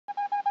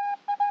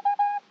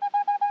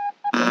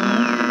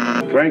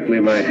Frankly,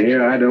 my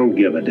dear, I don't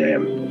give a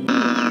damn.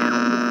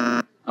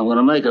 I'm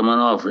gonna make him an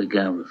offer he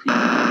can't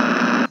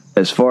refuse.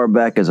 As far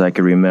back as I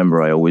can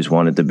remember, I always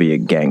wanted to be a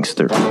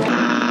gangster.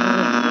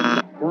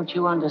 Don't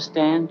you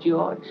understand,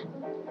 George?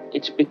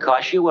 It's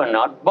because you were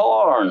not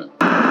born.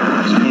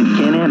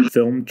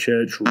 Film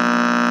Church.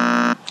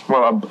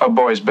 Well, a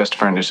boy's best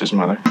friend is his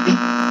mother.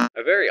 I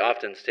very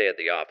often stay at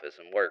the office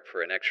and work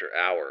for an extra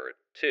hour or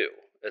two,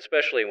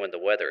 especially when the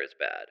weather is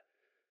bad.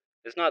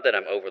 It's not that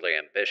I'm overly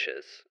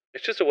ambitious,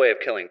 it's just a way of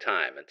killing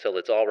time until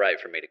it's all right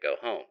for me to go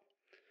home.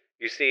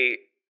 You see,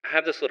 I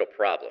have this little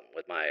problem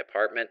with my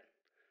apartment.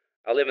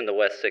 I live in the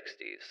West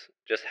 60s,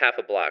 just half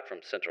a block from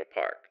Central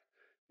Park.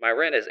 My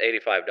rent is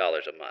 $85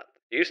 a month.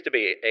 It used to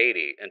be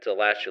 $80 until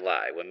last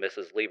July when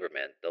Mrs.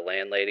 Lieberman, the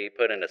landlady,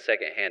 put in a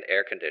second-hand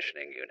air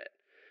conditioning unit.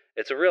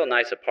 It's a real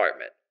nice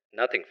apartment,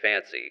 nothing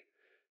fancy,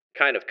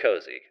 kind of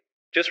cozy,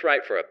 just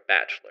right for a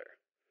bachelor.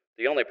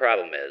 The only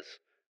problem is,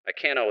 I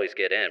can't always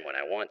get in when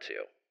I want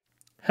to.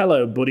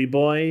 Hello, buddy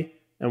boy,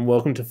 and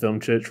welcome to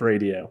Film Church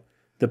Radio,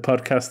 the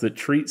podcast that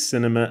treats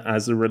cinema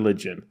as a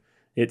religion.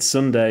 It's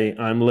Sunday,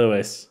 I'm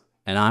Lewis.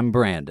 And I'm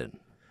Brandon.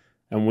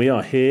 And we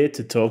are here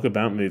to talk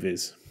about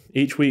movies.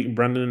 Each week,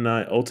 Brandon and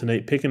I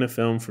alternate picking a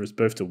film for us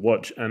both to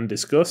watch and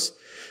discuss.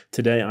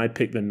 Today, I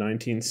picked the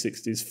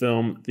 1960s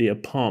film The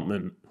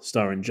Apartment,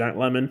 starring Jack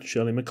Lemmon,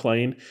 Shirley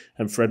MacLaine,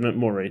 and Fred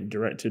MacMurray,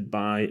 directed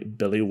by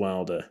Billy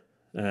Wilder.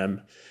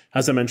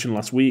 As I mentioned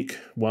last week,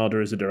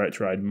 Wilder is a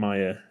director I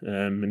admire,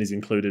 and he's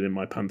included in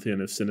my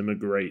pantheon of cinema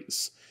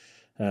greats.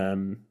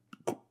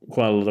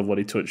 Quite a lot of what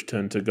he touched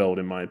turned to gold,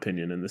 in my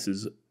opinion, and this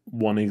is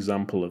one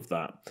example of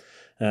that.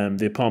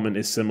 The Apartment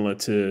is similar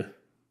to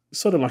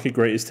sort of like a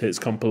greatest hits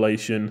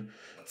compilation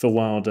for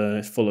Wilder.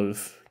 It's full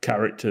of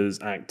characters,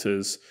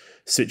 actors,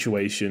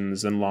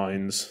 situations, and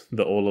lines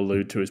that all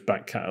allude to his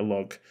back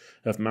catalogue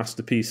of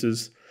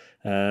masterpieces.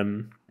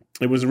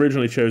 It was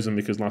originally chosen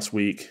because last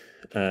week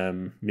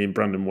me and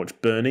Brandon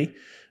watched Bernie,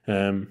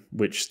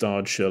 which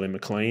starred Shirley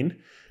MacLaine,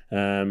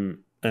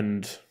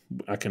 and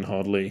I can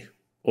hardly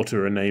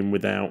utter a name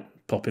without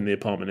popping The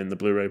Apartment in the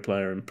Blu-ray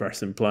player and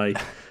pressing play.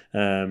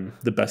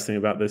 The best thing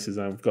about this is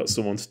I've got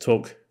someone to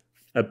talk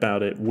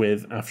about it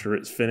with after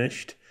it's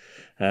finished,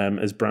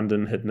 as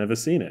Brandon had never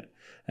seen it.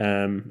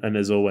 And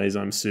as always,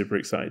 I'm super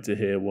excited to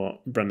hear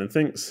what Brandon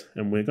thinks,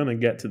 and we're going to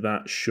get to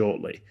that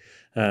shortly.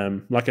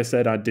 Like I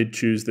said, I did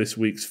choose this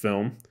week's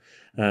film.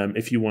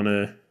 If you want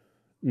to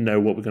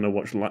know what we're going to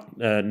watch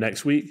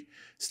next week,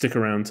 stick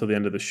around till the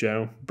end of the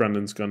show.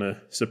 Brandon's going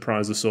to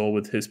surprise us all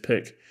with his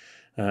pick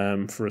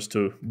for us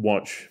to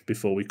watch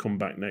before we come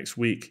back next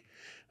week.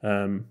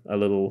 A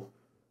little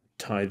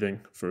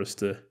tithing for us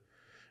to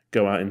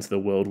go out into the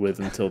world with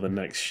until the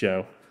next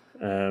show.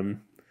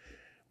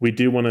 We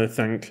do want to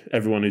thank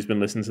everyone who's been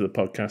listening to the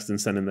podcast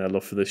and sending their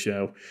love for the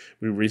show.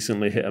 We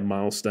recently hit a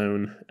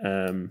milestone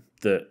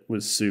that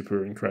was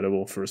super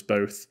incredible for us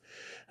both.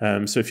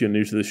 So if you're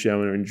new to the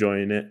show and are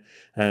enjoying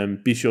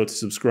it, be sure to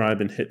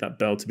subscribe and hit that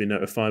bell to be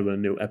notified when a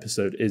new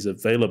episode is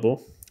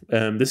available.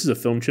 This is a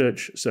film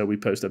church, so we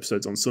post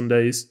episodes on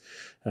Sundays.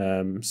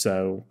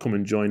 So come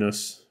and join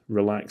us,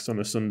 relax on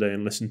a Sunday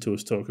and listen to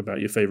us talk about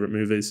your favorite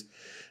movies.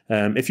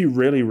 If you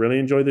really, really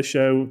enjoy the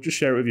show, just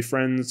share it with your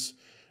friends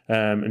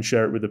and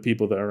share it with the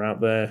people that are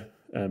out there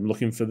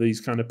looking for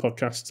these kind of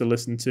podcasts to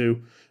listen to.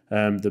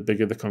 The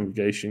bigger the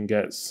congregation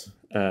gets,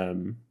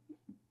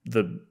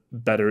 the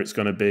better it's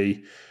going to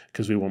be,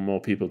 because we want more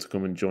people to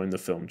come and join the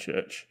Film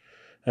Church.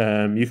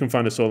 You can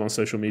find us all on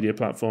social media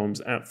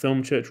platforms at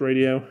Film Church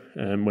Radio,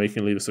 where you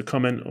can leave us a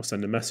comment or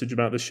send a message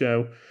about the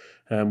show.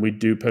 We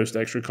do post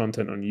extra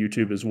content on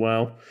YouTube as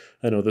well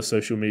and other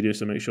social media,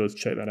 so make sure to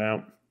check that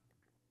out.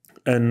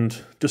 And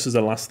just as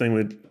a last thing,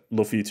 we'd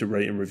love for you to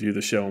rate and review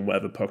the show on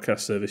whatever podcast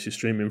service you're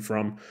streaming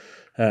from.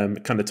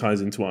 It kind of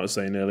ties into what I was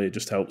saying earlier. It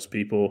just helps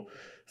people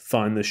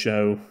find the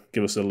show,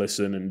 give us a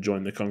listen, and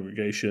join the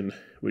congregation,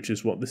 which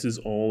is what this is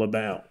all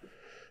about.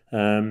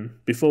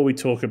 Before we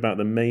talk about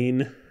the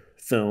main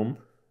film,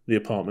 The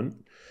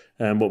Apartment,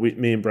 what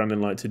me and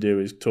Brandon like to do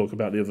is talk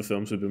about the other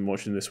films we've been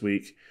watching this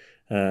week,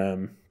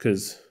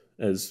 because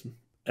as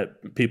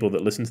people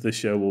that listen to this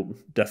show will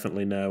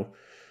definitely know,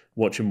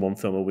 watching one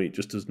film a week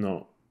just does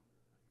not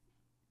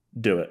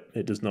do it.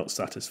 It does not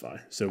satisfy.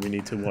 So we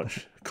need to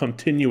watch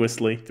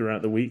continuously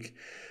throughout the week.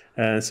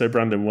 So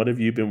Brandon, what have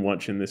you been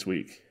watching this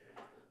week?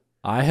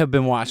 I have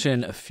been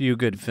watching a few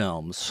good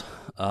films.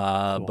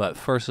 Cool. But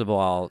first of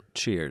all,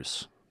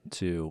 cheers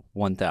to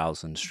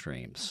 1,000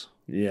 streams.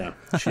 Yeah,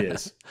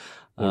 cheers.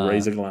 We'll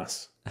raise a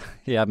glass.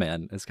 Yeah,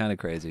 man, it's kind of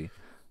crazy.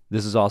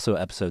 This is also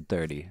episode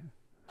 30.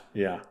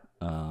 Yeah.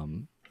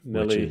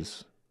 Which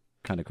is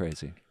kind of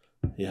crazy.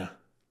 Yeah,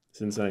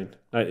 it's insane.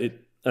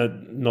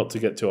 Not to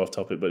get too off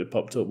topic, but it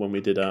popped up when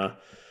we did our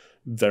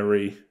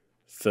very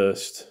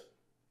first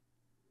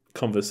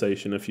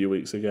conversation a few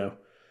weeks ago,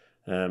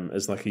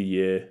 as like a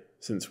year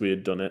since we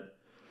had done it.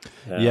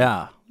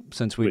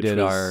 Since we did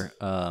our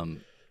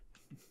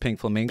Pink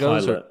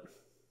Flamingos.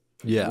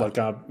 Like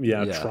our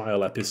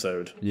trial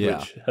episode,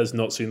 which has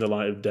not seen the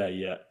light of day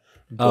yet.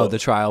 Oh, the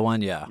trial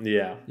one, yeah.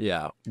 Yeah.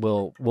 Yeah,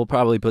 we'll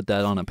probably put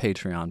that on a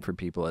Patreon for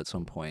people at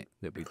some point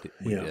that we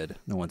Yeah. did.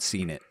 No one's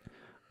seen it.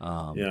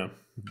 Yeah.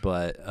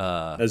 But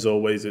As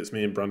always, it's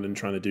me and Brandon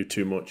trying to do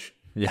too much.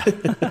 yeah.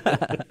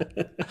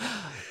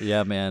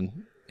 Yeah,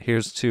 man.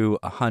 Here's to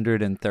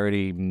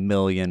 130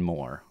 million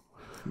more.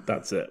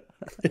 That's it.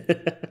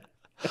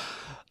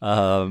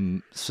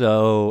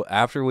 So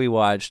after we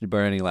watched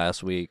Bernie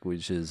last week,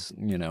 which is,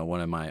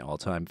 one of my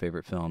all-time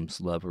favorite films,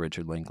 love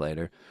Richard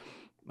Linklater.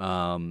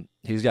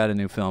 He's got a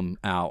new film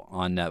out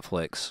on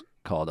Netflix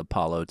called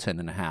Apollo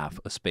 10.5,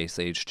 A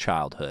Space-Age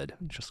Childhood.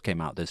 It just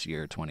came out this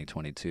year,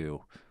 2022.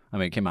 I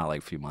mean, it came out like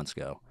a few months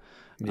ago.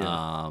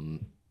 Yeah.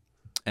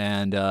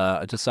 And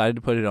I decided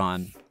to put it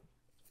on.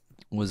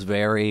 Was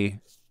very,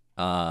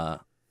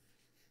 not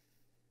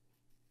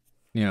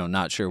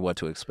sure what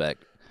to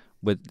expect.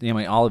 But,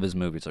 all of his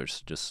movies are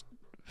just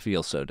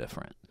feel so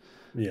different.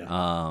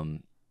 Yeah.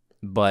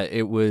 But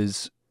it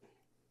was,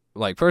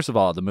 like, first of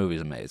all, the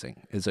movie's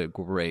amazing. It's a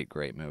great,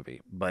 great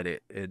movie. But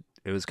it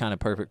was kind of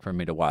perfect for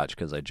me to watch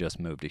because I just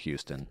moved to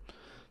Houston.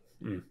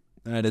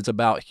 And it's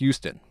about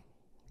Houston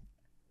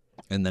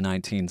in the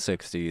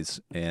 1960s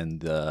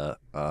and the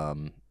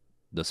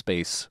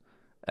space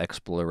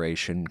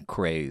exploration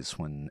craze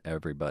when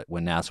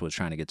NASA was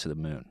trying to get to the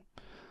moon.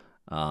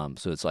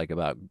 So it's like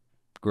about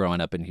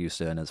growing up in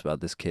Houston. It's about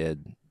this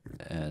kid,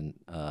 and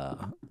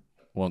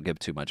won't give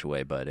too much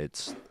away, but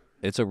it's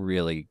a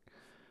really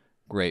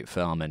great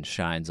film and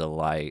shines a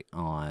light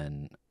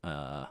on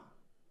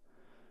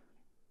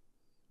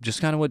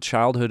just kind of what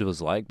childhood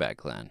was like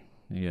back then.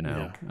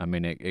 Yeah. I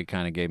mean, it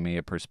kind of gave me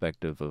a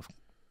perspective of.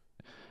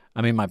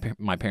 I mean,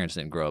 my parents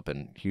didn't grow up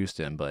in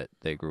Houston, but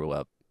they grew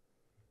up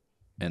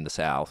in the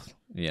South,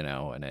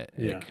 and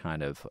it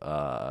kind of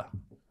I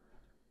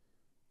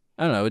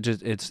don't know.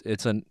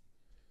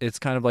 It's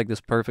kind of like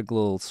this perfect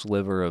little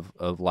sliver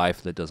of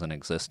life that doesn't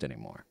exist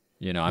anymore.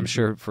 I'm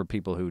sure for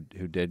people who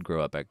did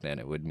grow up back then,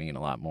 it would mean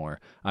a lot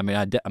more. I mean,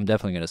 I'm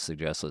definitely going to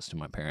suggest this to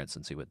my parents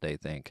and see what they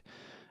think.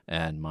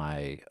 And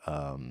my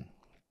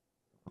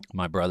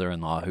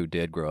brother-in-law who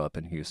did grow up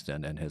in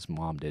Houston, and his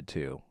mom did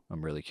too.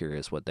 I'm really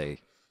curious what they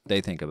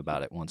think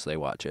about it once they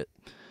watch it.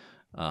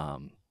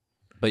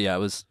 But yeah,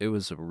 it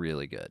was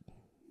really good,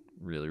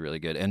 really, really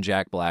good. And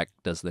Jack Black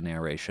does the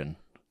narration.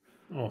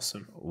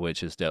 Awesome.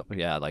 Which is dope.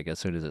 Yeah, like as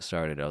soon as it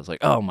started, I was like,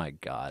 oh my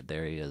God,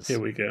 there he is. Here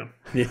we go.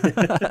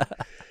 Yeah.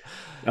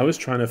 I was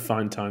trying to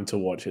find time to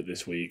watch it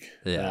this week.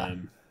 Yeah.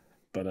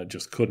 But I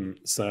just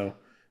couldn't. So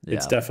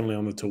it's Yeah. definitely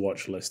on the to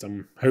watch list.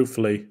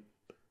 Hopefully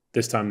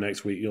this time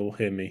next week you'll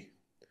hear me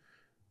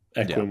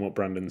echoing what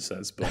Brandon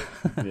says. But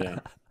yeah.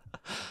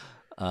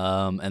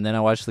 And then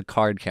I watched The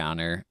Card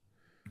Counter.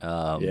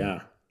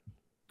 Yeah.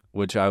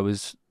 Which I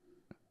was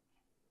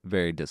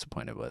very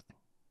disappointed with.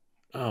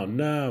 Oh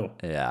no.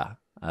 Yeah.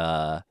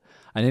 I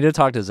need to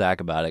talk to Zach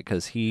about it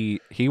because he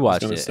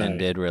watched gonna it and say.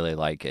 did really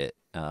like it.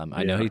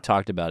 I know Yeah. he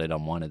talked about it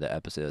on one of the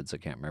episodes. I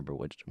can't remember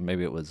which.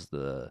 Maybe it was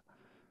the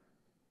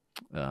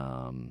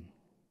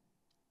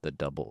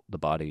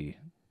body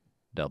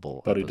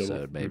double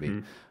episode,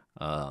 maybe.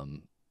 Mm-hmm.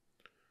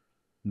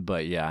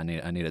 But yeah, I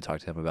need to talk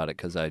to him about it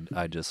because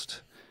I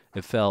just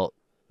it felt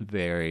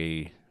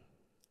very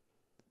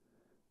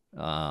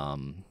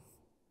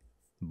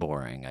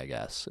boring, I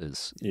guess,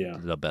 is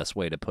the best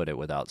way to put it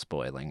without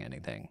spoiling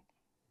anything.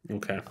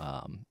 Okay.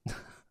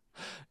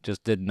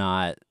 Just did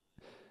not.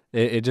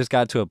 It just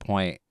got to a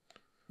point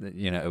that,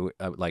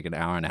 like an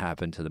hour and a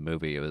half into the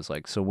movie, it was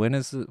like, so when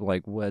is it,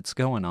 like, what's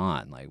going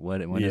on? Like,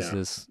 when is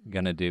this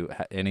gonna do?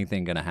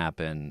 Anything gonna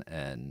happen?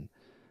 And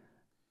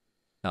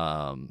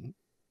it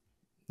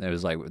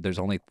was like, there's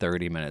only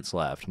 30 minutes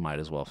left. Might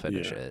as well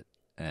finish it.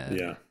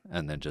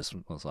 And then just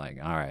was like,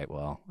 all right,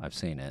 well, I've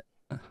seen it.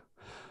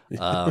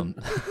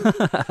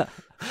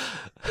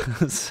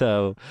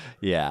 So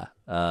yeah.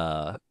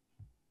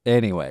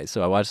 Anyway,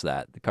 so I watched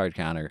that, The Card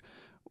Counter,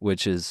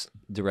 which is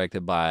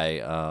directed by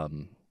oh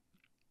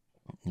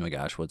my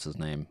gosh, what's his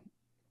name?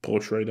 Paul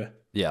Schrader.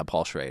 Yeah,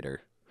 Paul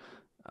Schrader.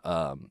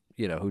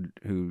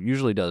 Who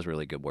usually does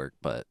really good work,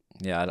 but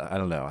yeah, I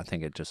don't know. I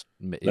think it just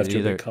Left you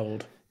a bit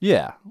cold.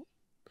 Yeah.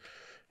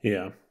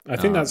 Yeah. I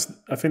think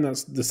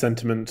that's the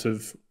sentiment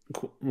of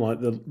like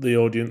the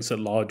audience at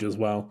large as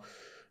well.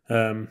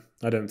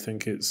 I don't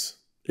think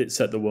it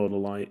set the world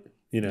alight,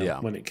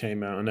 when it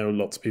came out. I know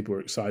lots of people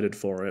were excited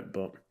for it,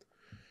 but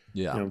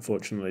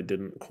unfortunately it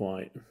didn't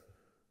quite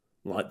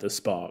light the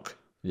spark.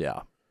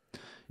 Yeah.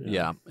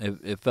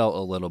 It felt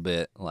a little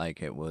bit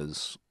like it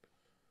was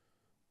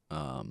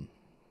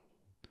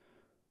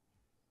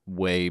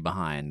way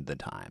behind the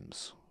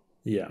times.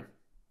 Yeah.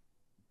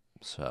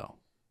 So,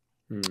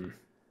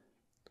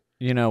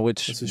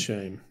 which it's a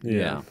shame.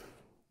 Yeah.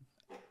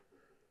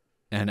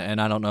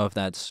 And I don't know if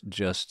that's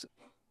just.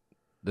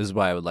 This is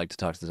why I would like to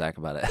talk to Zach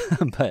about it,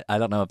 but I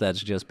don't know if that's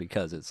just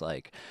because it's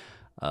like,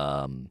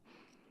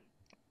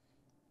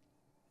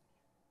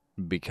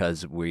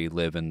 because we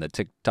live in the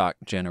TikTok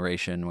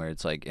generation where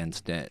it's like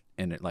instant,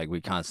 and like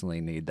we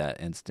constantly need that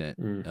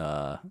instant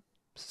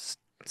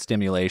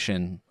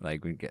stimulation.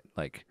 Like we get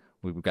like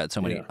we've got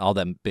so many, all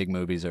them big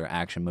movies or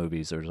action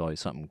movies. There's always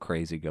something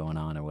crazy going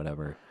on or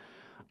whatever.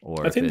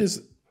 Or I think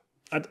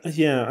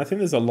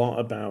there's a lot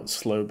about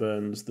slow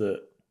burns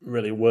that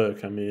really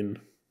work. I mean,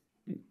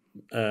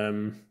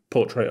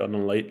 Portrait of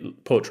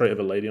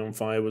a Lady on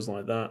Fire was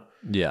like that.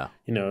 Yeah,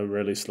 you know, a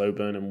really slow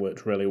burn and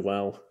worked really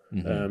well.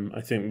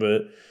 I think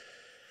that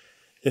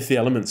if the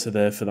elements are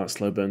there for that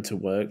slow burn to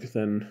work,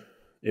 then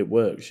it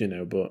works, you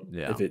know. But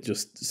if it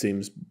just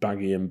seems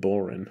baggy and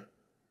boring,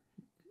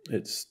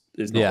 it's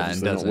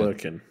not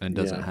working and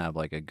doesn't have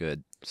like a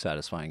good,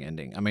 satisfying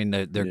ending. I mean,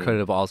 there could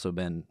have also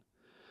been,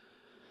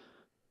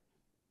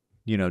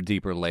 you know,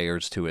 deeper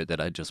layers to it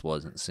that I just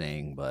wasn't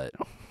seeing. But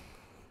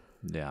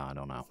yeah, I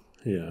don't know.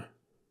 Yeah.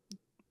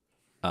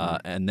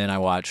 And then I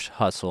watched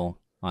Hustle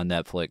on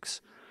Netflix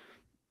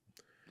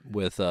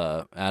with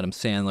Adam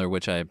Sandler,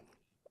 which I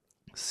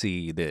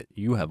see that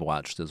you have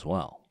watched as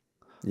well.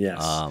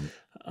 Yes.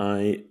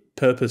 I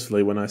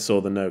purposefully, when I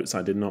saw the notes,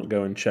 I did not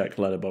go and check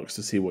Letterboxd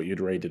to see what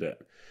you'd rated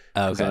it.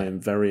 Because I am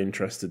very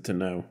interested to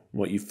know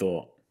what you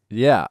thought.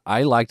 Yeah,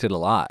 I liked it a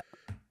lot.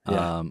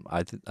 Yeah.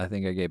 I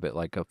think I gave it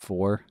like a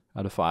 4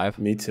 out of 5.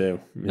 Me too.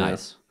 Yeah.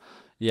 Nice.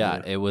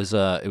 Yeah, it was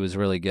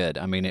really good.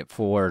 I mean,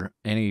 for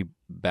any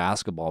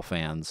basketball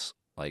fans,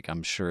 like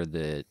I'm sure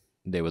that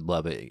they would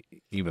love it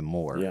even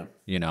more. Yeah.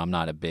 You know, I'm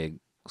not a big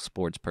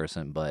sports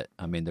person, but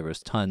I mean, there was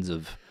tons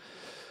of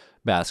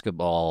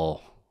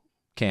basketball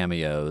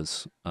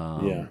cameos.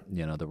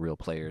 You know, the real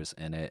players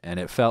in it, and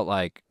it felt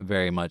like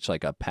very much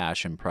like a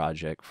passion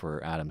project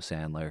for Adam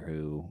Sandler,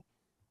 who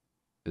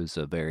is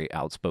a very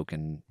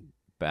outspoken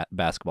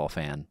basketball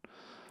fan.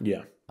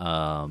 Yeah.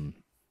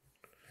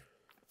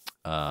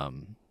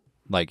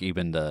 Like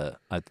even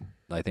I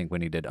think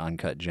when he did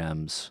Uncut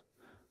Gems,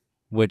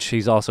 which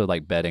he's also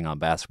like betting on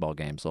basketball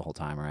games the whole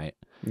time, right?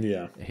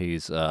 Yeah.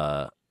 He's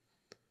like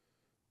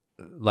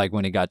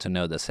when he got to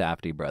know the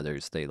Safdie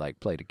brothers, they like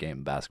played a game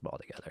of basketball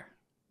together.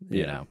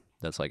 You know,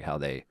 that's like how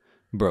they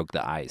broke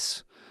the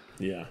ice.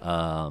 Yeah.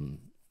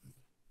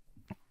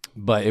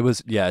 But it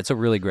was, it's a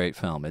really great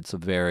film. It's a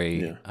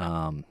very,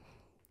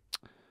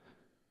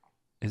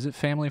 is it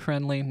family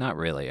friendly? Not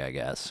really, I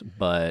guess,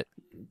 but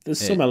there's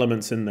some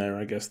elements in there,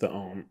 I guess, that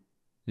aren't.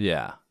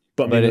 Yeah.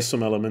 But I mean, there's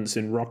some elements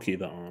in Rocky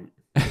that aren't.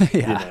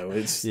 You know,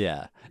 it's.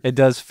 Yeah. It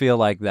does feel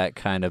like that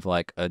kind of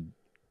like a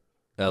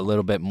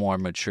little bit more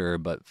mature,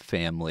 but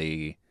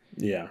family.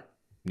 Yeah.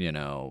 You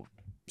know,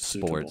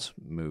 sports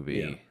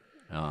movie.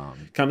 Yeah.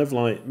 Kind of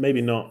like,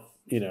 maybe not,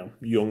 you know,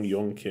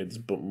 young kids,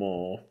 but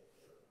more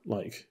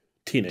like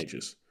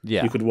teenagers.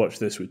 Yeah. You could watch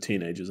this with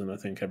teenagers, and I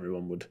think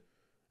everyone would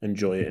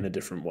enjoy it in a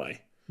different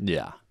way.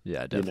 Yeah.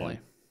 Yeah, definitely.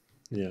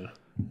 You know?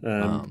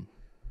 Yeah.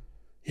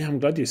 Yeah, I'm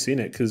glad you've seen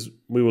it, because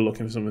we were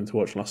looking for something to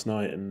watch last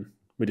night, and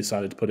we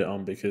decided to put it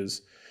on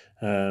because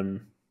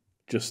I'm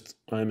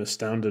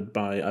astounded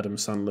by Adam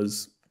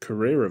Sandler's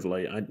career of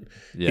late.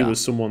 He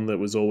was someone that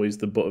was always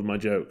the butt of my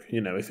joke.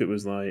 You know, if it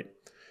was like,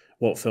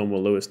 what film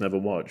will Lewis never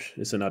watch?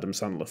 It's an Adam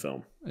Sandler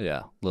film.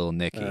 Yeah, Little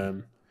Nicky.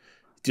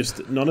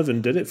 Just none of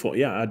them did it for.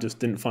 Yeah, I just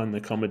didn't find the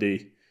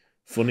comedy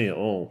funny at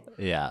all.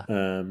 Yeah.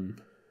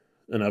 And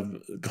I've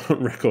gone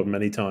on record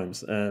many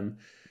times.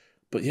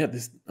 But yeah,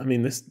 this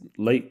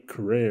late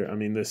career,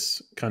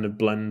 this kind of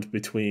blend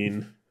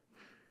between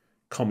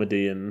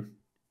comedy and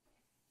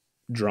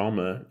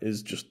drama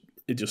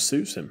it just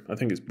suits him. I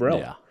think it's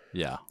brilliant.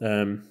 Yeah.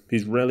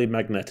 He's really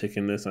magnetic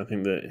in this. I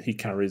think that he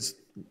carries,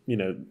 you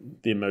know,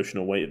 the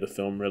emotional weight of the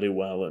film really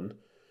well, and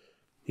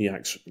he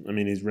acts.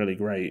 He's really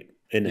great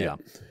in it.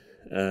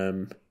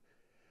 And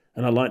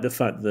I like the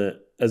fact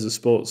that as a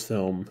sports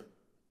film,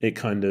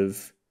 it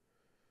was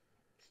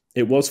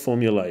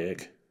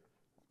formulaic,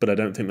 but I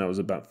don't think that was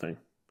a bad thing.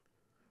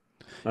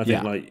 I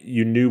think like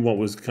you knew what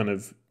was kind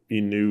of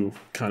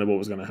what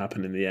was going to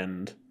happen in the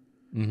end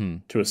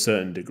to a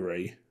certain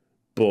degree,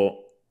 but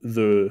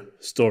the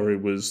story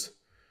was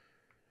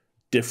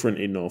different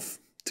enough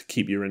to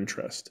keep your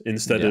interest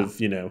instead of,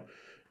 you know,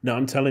 no,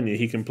 I'm telling you,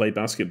 he can play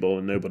basketball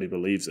and nobody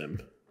believes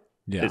him.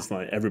 Yeah. It's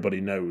like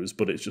everybody knows,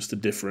 but it's just a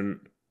different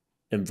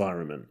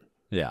environment.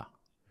 Yeah.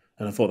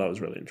 And I thought that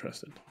was really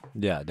interesting.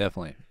 Yeah,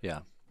 definitely. Yeah.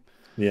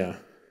 Yeah.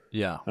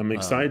 Yeah. I'm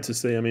excited to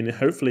see.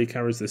 Hopefully he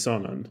carries this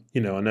on. And,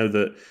 you know, I know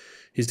that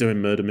he's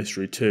doing Murder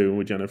Mystery 2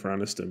 with Jennifer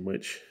Aniston,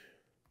 which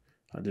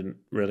I didn't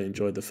really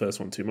enjoy the first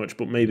one too much,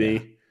 but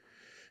maybe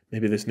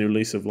this new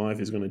lease of life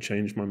is going to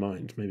change my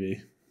mind.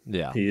 Maybe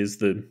he is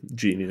the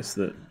genius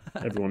that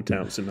everyone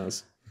touts him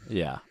as.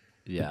 Yeah.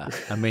 Yeah.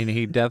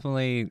 He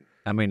definitely,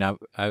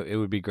 it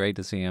would be great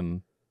to see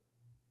him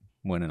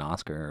win an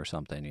Oscar or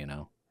something, you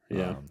know?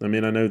 Yeah. I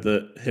know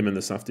that him and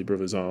the Safdie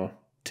brothers are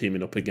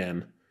teaming up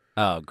again.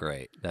 Oh,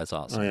 great. That's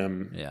awesome. I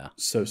am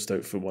so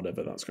stoked for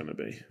whatever that's going to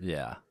be.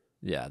 Yeah.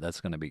 Yeah,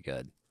 that's going to be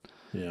good.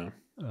 Yeah.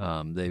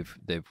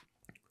 They've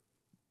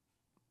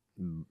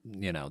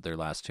you know, their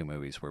last two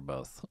movies were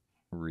both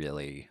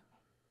really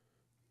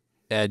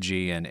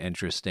edgy and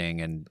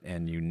interesting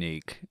and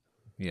unique,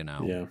 you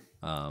know.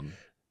 Yeah.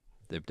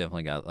 They've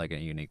definitely got like a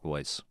unique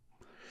voice.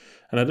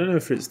 And I don't know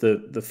if it's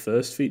the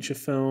first feature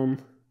film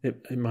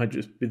It might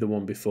just be the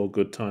one before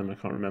Good Time. I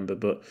can't remember.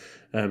 But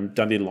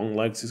Daddy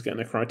Longlegs is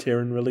getting a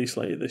Criterion release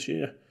later this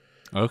year.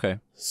 Okay.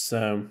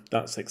 So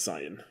that's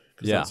exciting.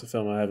 Because Yeah. that's a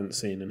film I haven't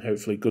seen. And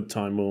hopefully Good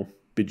Time will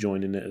be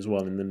joining it as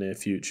well in the near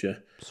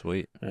future.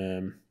 Sweet.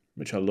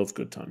 Which I love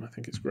Good Time. I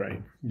think it's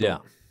great. Yeah.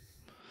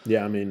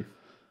 Yeah, I mean,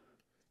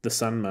 The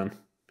Sandman.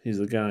 He's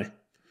the guy.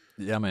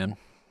 Yeah, man.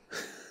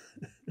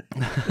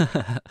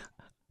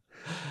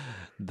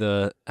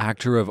 The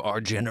actor of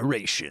our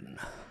generation.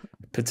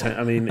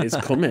 I mean, it's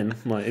coming.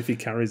 Like, if he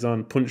carries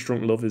on. Punch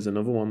Drunk Love is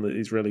another one that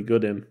he's really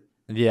good in.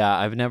 Yeah,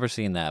 I've never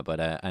seen that, but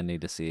I need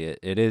to see it.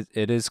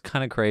 It is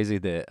kind of crazy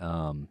that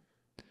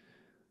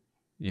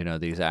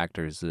these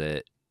actors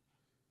that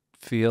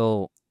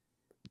feel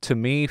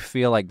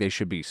like they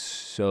should be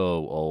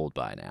so old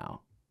by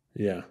now.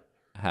 Yeah.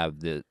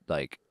 Having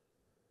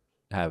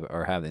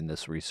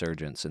this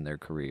resurgence in their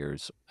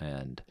careers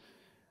and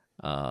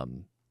are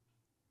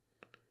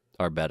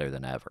better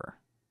than ever.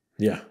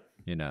 Yeah.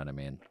 You know what I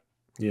mean?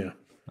 Yeah.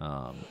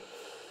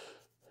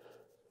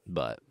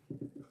 But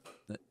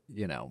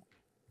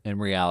in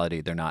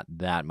reality, they're not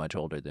that much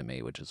older than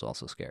me, which is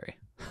also scary.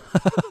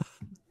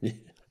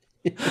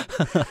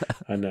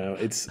 I know.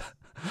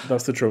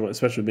 That's the trouble,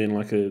 especially being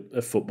like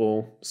a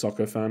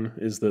soccer fan,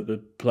 is that the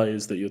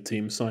players that your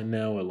team sign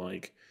now are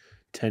like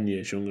 10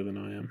 years younger than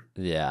I am.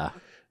 Yeah.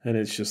 And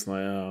it's just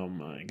like, oh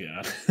my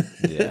God.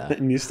 Yeah.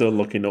 And you're still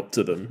looking up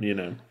to them, you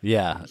know?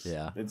 Yeah,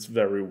 yeah. It's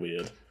very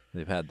weird.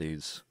 They're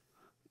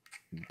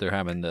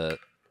having the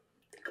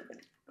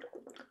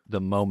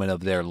moment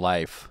of their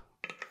life.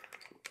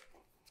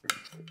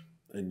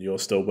 And you're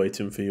still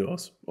waiting for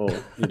yours. Or,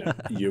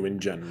 you in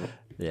general.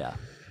 Yeah.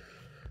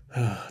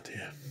 Oh,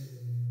 dear.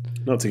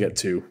 Not to get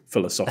too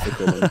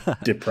philosophical and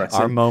depressing.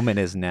 Our moment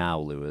is now,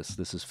 Lewis.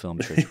 This is Film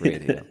Church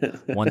Radio.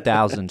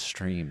 1,000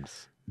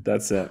 streams.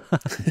 That's it.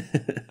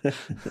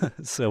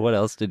 So what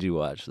else did you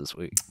watch this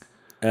week?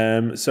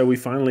 So we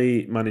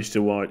finally managed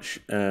to watch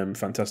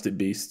Fantastic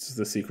Beasts: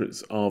 The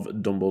Secrets of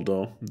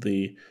Dumbledore,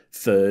 the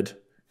third,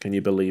 can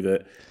you believe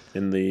it,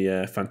 in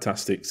the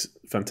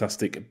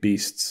Fantastic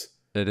Beasts.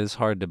 It is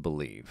hard to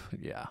believe,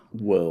 yeah.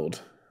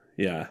 World,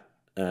 yeah.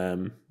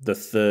 The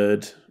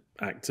third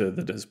actor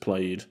that has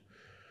played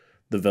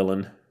the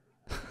villain,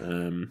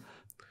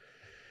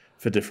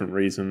 for different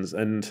reasons,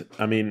 and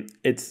I mean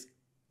it's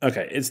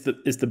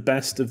the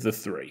best of the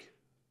three.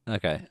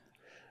 Okay.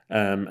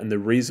 And the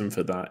reason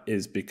for that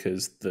is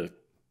because the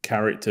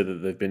character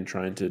that they've been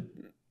trying to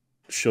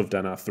shove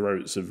down our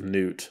throats of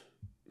Newt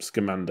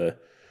Scamander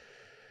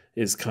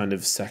is kind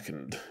of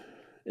second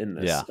in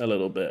this a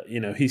little bit.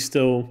 He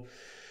still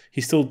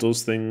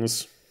does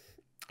things,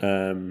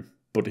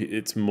 but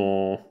it's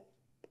more,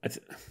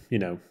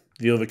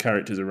 the other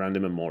characters around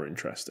him are more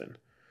interesting.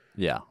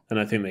 Yeah. And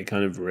I think they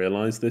kind of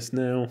realize this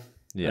now.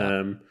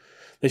 Yeah.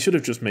 They should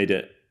have just made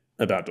it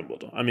about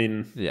Dumbledore. I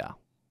mean, yeah.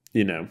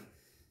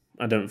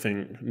 I don't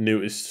think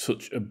Newt is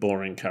such a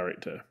boring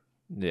character.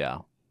 Yeah.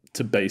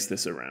 To base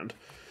this around.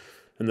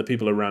 And the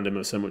people around him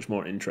are so much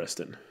more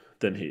interesting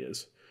than he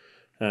is.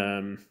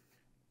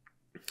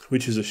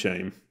 Which is a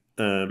shame.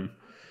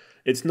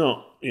 It's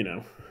not,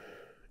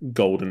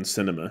 golden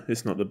cinema.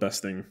 It's not the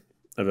best thing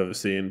I've ever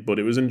seen, but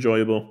it was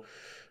enjoyable.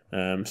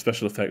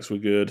 Special effects were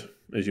good,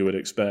 as you would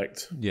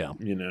expect. Yeah.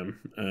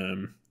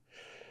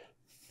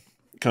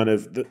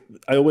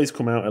 I always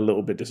come out a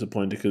little bit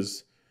disappointed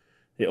because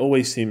it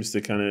always seems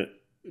to kind of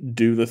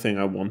do the thing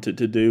I want it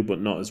to do, but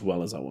not as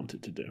well as I want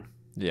it to do.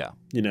 Yeah.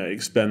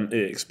 It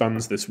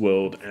expands this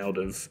world out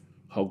of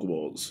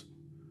Hogwarts,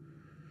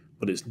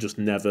 but it's just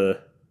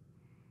never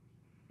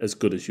as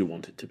good as you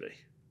want it to be.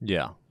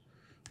 Yeah.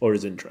 Or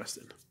as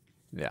interesting.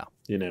 Yeah.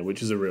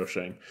 Which is a real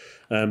shame.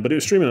 But it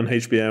was streaming on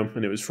HBO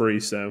and it was free,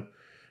 so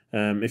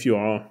if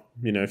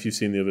you've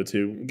seen the other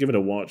two, give it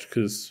a watch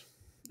because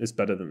it's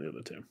better than the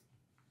other two.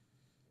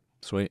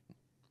 Sweet.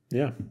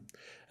 Yeah.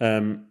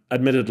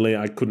 Admittedly,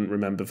 I couldn't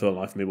remember for the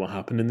life of me what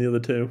happened in the other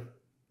two.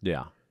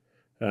 Yeah.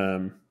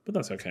 But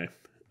that's okay.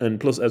 And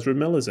plus Ezra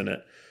Miller's in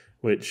it,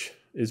 which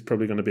is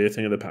probably going to be a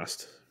thing of the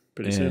past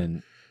pretty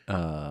soon.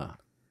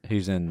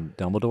 He's in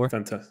Dumbledore?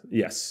 Fantastic.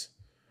 Yes.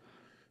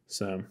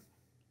 So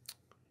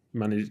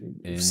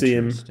see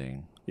him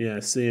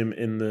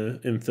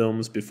in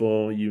films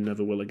before you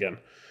never will again.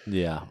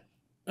 Yeah.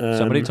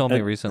 Somebody told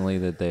me recently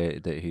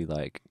that he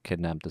like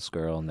kidnapped this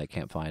girl and they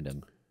can't find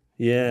him.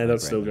 Yeah,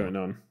 that's still going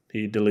on.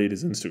 He deleted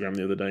his Instagram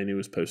the other day and he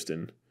was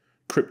posting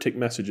cryptic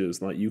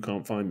messages like "you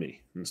can't find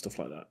me" and stuff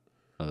like that.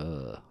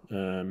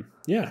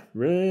 Yeah,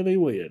 really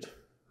weird.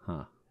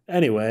 Huh.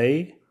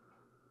 Anyway.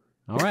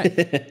 All right.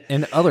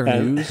 In other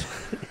news.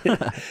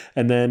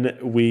 And then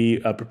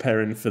we are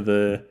preparing for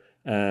the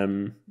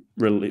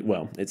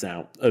it's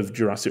out, of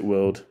Jurassic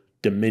World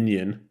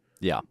Dominion.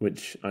 Yeah.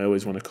 Which I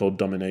always want to call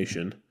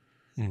Domination.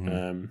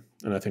 Mm-hmm.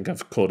 And I think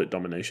I've called it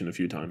Domination a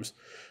few times.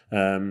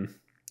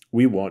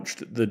 We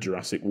watched the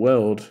Jurassic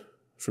World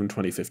from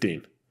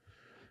 2015.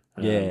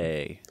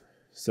 Yay.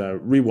 So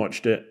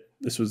rewatched it.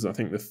 This was, I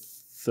think,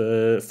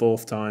 the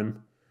fourth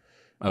time.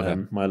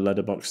 Okay. My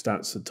Letterboxd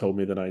stats had told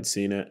me that I'd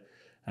seen it.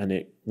 and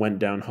it went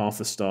down half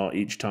a star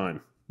each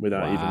time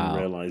without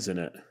even realizing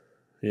it.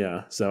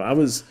 Yeah, so I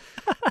was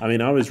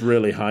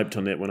really hyped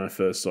on it when I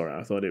first saw it.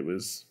 I thought it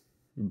was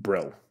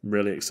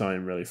really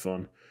exciting, really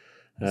fun.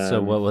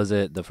 So what was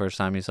it the first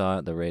time you saw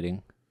it? The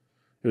rating?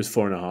 It was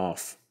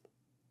 4.5.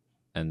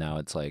 And now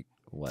it's like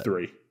what?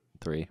 3.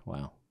 3.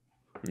 Wow.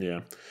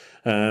 Yeah.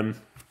 I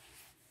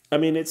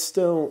mean, it's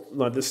still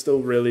like there's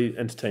still really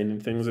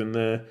entertaining things in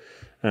there,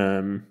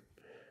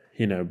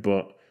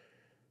 but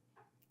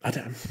I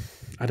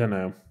don't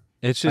know.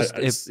 It's just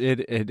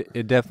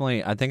it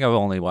definitely. I think I've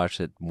only watched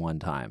it one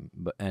time,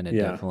 and it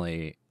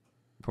definitely,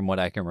 from what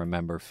I can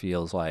remember,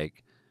 feels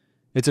like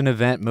it's an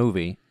event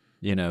movie.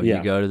 You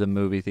go to the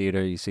movie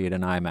theater, you see it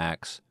in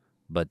IMAX,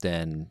 but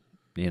then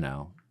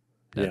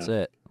that's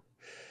it.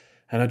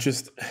 And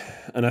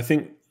I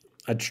think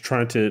I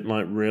tried to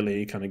like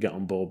really kind of get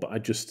on board, but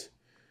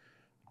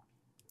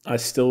I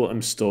still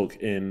am stuck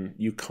in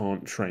you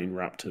can't train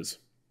raptors.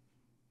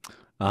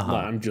 Uh-huh.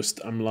 Like, I'm just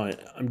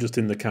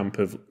in the camp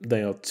of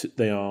they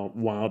are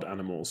wild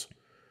animals,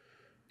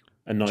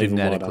 and not even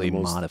wild genetically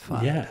animals.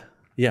 modified.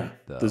 Yeah.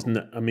 Though. There's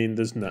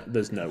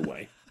no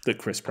way that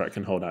Chris Pratt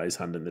can hold out his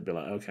hand and they'd be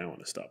like, okay, I want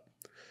to stop.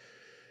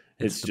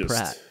 It's just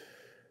Pratt.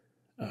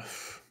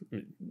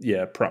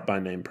 Pratt by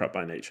name, Pratt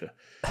by nature.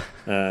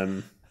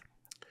 I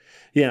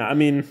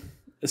mean,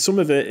 some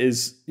of it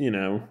is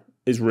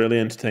really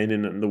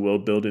entertaining and the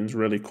world building's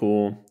really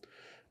cool.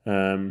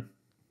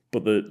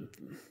 But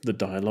the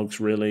dialogue's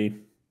really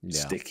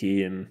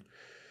sticky and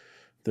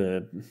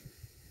I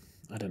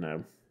don't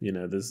know,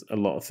 there's a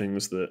lot of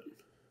things that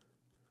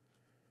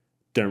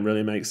don't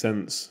really make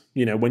sense.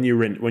 When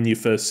you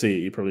first see it,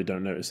 you probably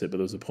don't notice it, but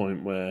there's a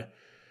point where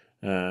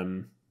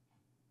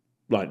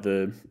like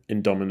the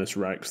Indominus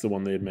Rex, the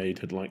one they had made,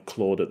 had like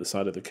clawed at the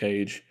side of the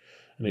cage,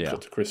 and it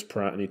cut to Chris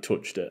Pratt and he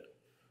touched it.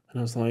 And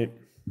I was like,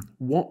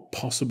 what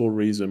possible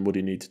reason would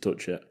he need to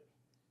touch it?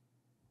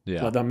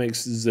 Yeah. Like, that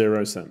makes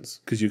zero sense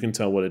because you can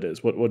tell what it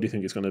is. What do you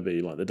think it's going to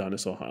be? Like the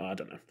dinosaur? I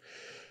don't know.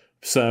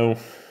 So,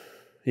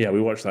 yeah,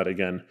 we watched that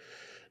again.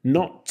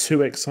 Not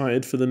too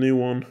excited for the new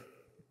one,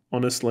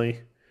 honestly.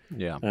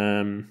 Yeah.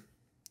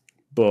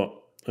 But,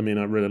 I mean,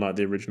 I really like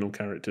the original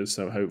characters,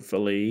 so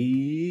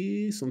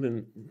hopefully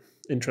something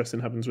interesting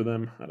happens with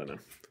them. I don't know.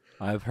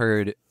 I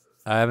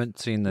haven't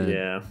seen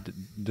the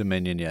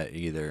Dominion yet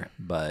either,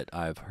 but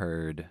I've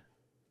heard,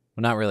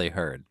 well, not really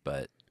heard,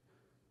 but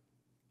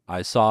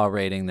I saw a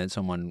rating that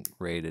someone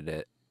rated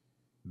it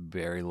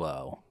very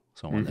low,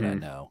 someone that I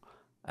know,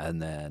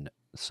 and then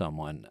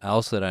someone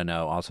else that I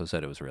know also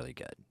said it was really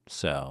good.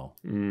 So,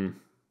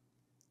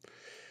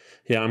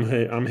 yeah,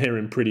 I'm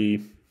hearing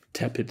pretty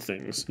tepid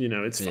things.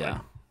 It's fine.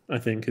 Yeah. I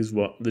think is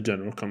what the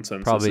general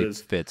consensus probably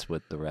is. Fits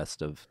with the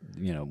rest of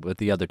with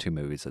the other 2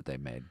 movies that they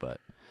made, but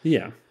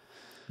yeah,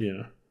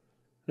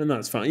 and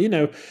that's fine.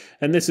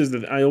 And this is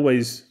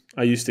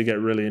I used to get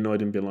really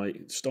annoyed and be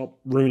like, stop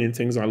ruining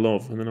things I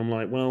love. And then I'm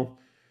like, well,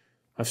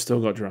 I've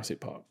still got Jurassic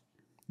Park.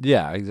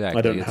 Yeah, exactly.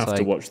 I don't have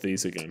to watch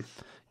these again.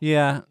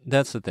 Yeah,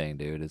 that's the thing,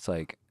 dude. It's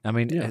like, I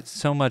mean, it's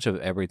so much of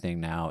everything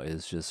now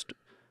is just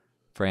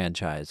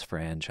franchise.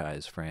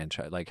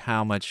 Like,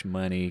 how much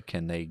money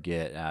can they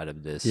get out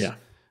of this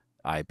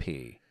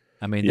IP?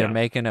 I mean, they're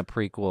making a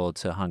prequel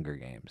to Hunger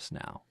Games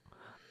now.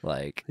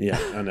 Like, yeah,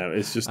 I know.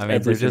 It's just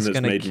everything just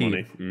that's made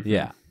money. Mm-hmm.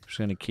 Yeah, just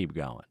going to keep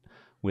going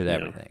with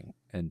everything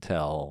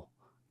until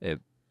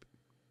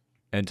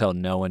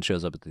no one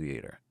shows up at the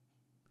theater.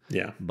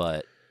 Yeah.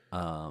 But,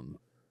 I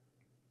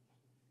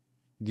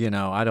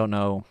don't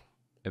know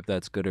if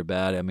that's good or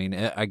bad. I mean,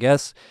 I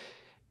guess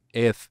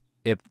if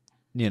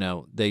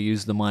they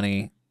use the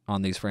money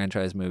on these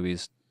franchise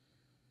movies,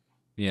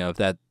 if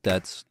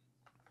that's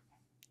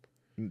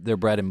their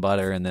bread and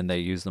butter, and then they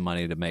use the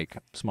money to make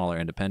smaller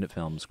independent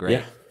films, great.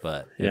 Yeah.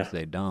 But if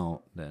they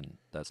don't, then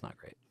that's not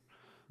great.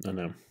 I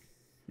know.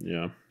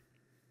 Yeah.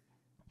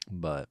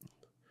 But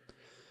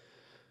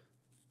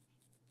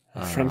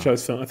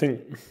franchise film, I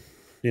think,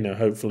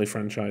 hopefully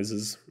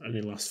franchises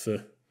only last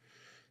for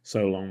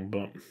so long,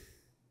 but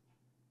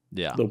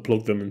they'll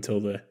plug them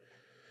until they're,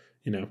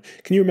 Can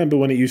you remember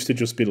when it used to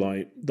just be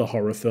like the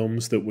horror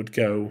films that would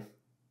go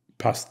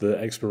past the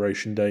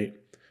expiration date?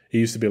 It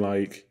used to be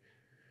like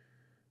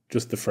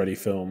just the Freddy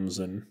films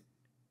and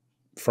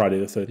Friday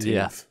the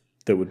 13th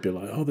that would be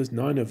like, oh, there's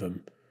 9 of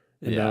them.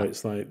 And now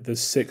it's like,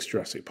 there's 6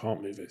 Jurassic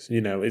Park movies.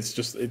 It's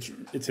just,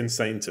 it's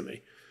insane to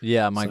me.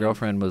 Yeah, my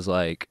girlfriend was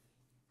like,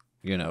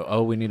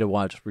 oh, we need to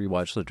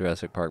rewatch the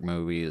Jurassic Park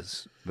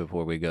movies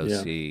before we go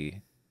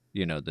see,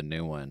 the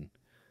new one.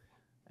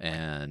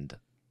 And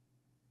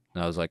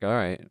I was like, all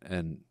right.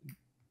 And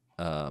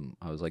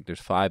I was like, there's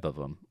 5 of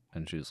them.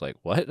 And she was like,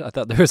 what? I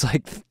thought there was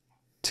like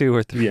 2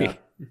 or 3. Yeah.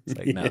 It's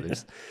like, no,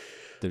 there's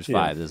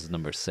 5. This is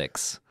number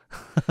 6.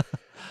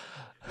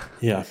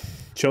 Yeah.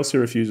 Chelsea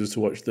refuses to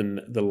watch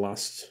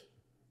the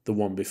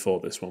one before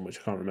this one, which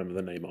I can't remember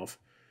the name of.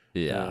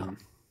 Yeah.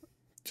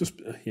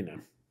 Just,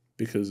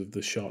 because of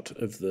the shot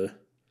of the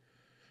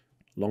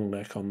long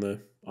neck on the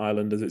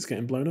island as it's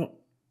getting blown up.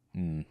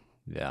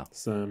 Yeah.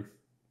 So,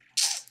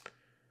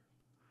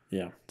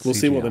 Yeah. We'll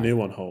see what the CGI. new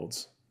one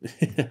holds.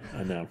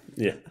 I know.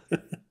 Yeah.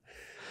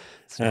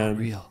 It's not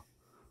real.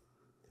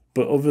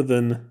 But other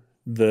than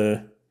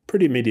the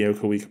pretty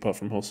mediocre week apart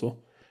from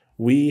Hustle,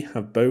 we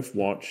have both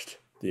watched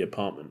The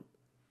Apartment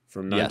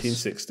from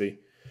 1960.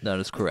 That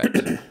is correct.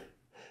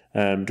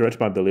 Directed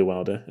by Billy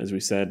Wilder, as we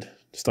said,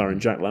 starring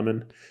Jack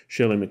Lemmon,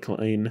 Shirley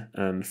MacLaine,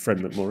 and Fred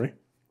McMurray.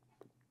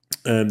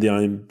 The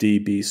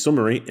IMDb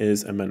summary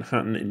is a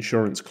Manhattan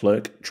insurance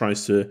clerk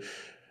tries to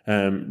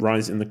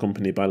rise in the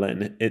company by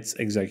letting its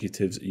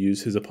executives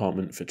use his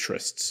apartment for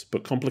trysts,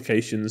 but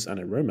complications and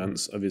a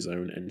romance of his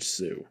own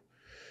ensue.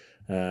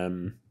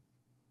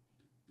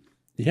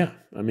 Yeah,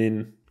 I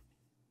mean,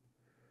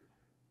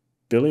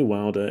 Billy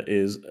Wilder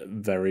is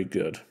very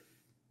good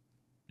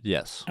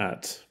Yes.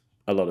 at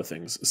a lot of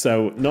things.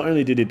 So not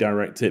only did he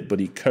direct it, but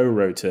he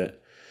co-wrote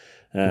it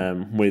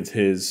with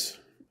his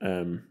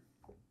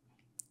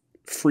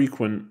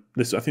frequent.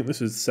 I think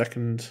this is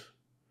second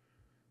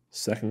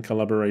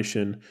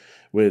collaboration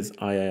with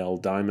I.A.L.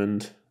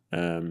 Diamond,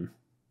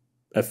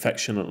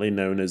 affectionately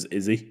known as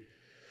Izzy.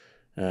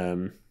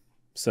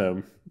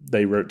 So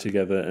they wrote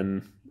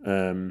together,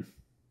 and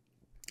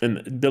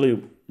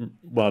Billy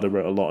Wilder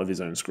wrote a lot of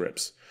his own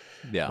scripts,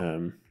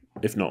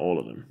 if not all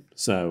of them.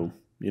 So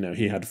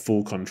he had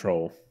full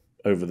control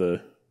over the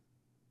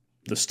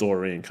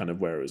story and kind of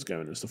where it was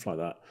going and stuff like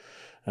that.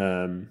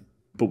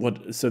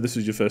 So this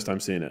was your first time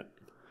seeing it?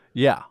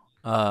 Yeah.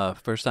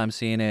 First time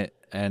seeing it,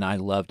 and I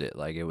loved it.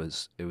 Like, it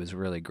was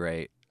really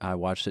great. I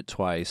watched it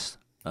twice.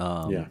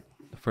 The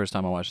first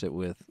time I watched it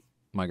with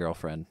my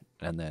girlfriend,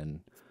 and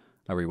then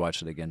I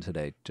rewatched it again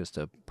today just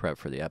to prep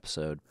for the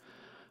episode.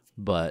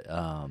 But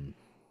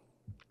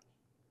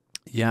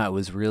yeah, it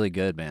was really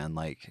good, man.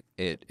 Like,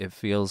 it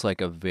feels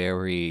like a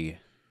very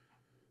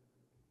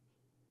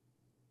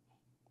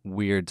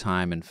weird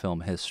time in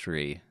film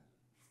history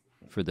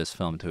for this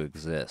film to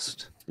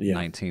exist.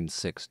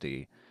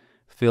 1960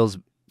 feels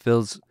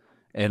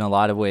in a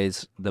lot of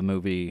ways, the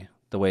movie,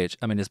 the way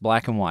it's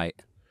black and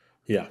white.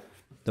 Yeah.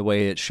 The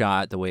way it's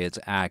shot, the way it's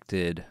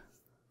acted,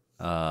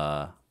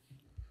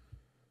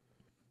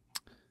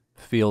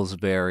 feels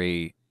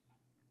very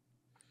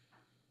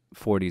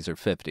 40s or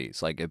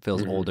 50s. Like, it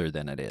feels older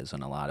than it is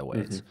in a lot of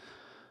ways.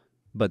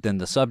 But then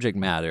the subject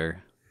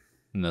matter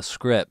and the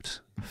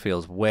script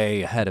feels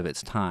way ahead of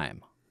its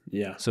time.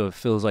 Yeah. So it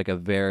feels like a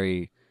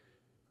very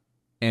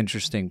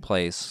interesting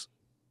place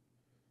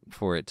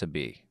for it to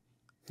be.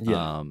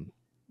 Yeah.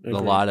 A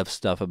lot of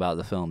stuff about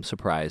the film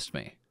surprised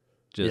me.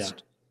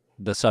 Just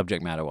the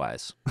subject matter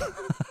wise.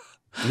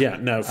 Yeah,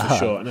 no, for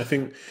sure. And I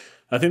think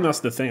that's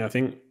the thing. I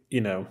think,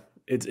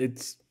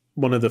 it's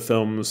one of the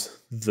films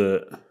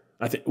that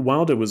I think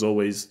Wilder was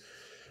always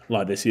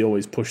like this. He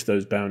always pushed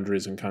those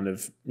boundaries and kind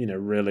of,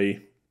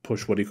 really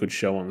push what he could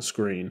show on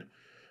screen.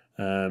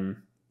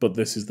 But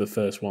this is the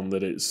first one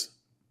that it's,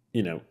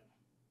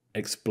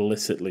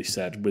 explicitly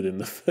said within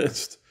the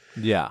first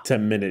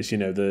 10 minutes.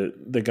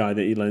 The guy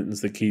that he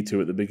lends the key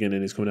to at the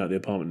beginning is coming out of the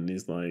apartment and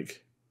he's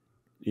like,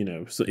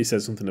 so he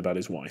says something about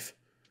his wife.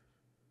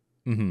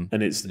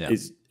 And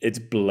it's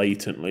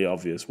blatantly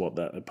obvious what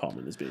that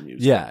apartment is being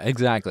used for.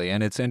 Exactly.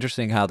 And it's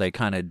interesting how they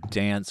kind of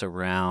dance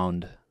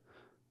around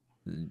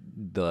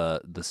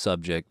the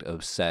subject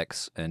of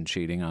sex and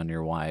cheating on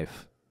your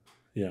wife.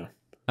 Yeah.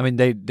 I mean,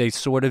 they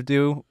sort of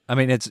do. I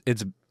mean, it's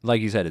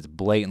like you said, it's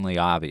blatantly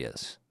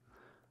obvious,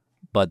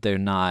 but they're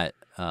not.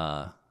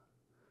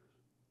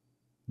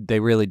 They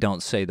really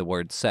don't say the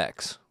word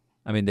sex.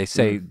 I mean, they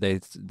say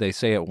they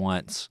say it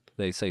once.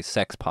 They say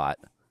sex pot.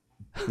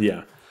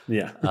 Yeah.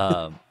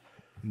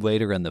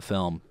 Later in the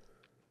film,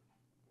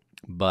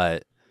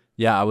 but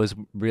yeah, I was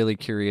really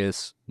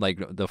curious. Like,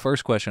 the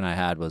first question I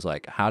had was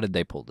like, how did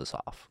they pull this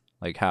off?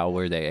 Like, how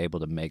were they able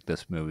to make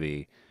this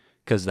movie?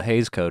 Because the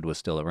Hays Code was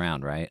still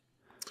around, right?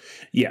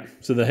 Yeah,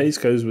 so the Hays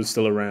Code was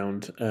still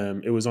around.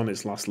 It was on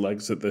its last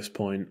legs at this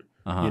point.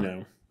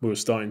 We were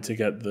starting to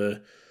get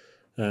the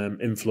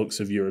influx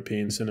of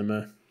European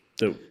cinema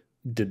that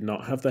did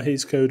not have the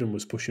Hays Code and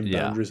was pushing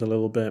boundaries a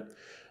little bit.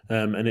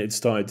 And it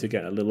started to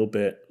get a little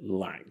bit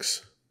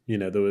lax. They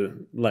were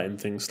letting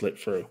things slip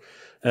through.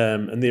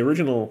 And the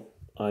original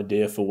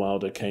idea for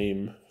Wilder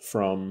came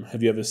from,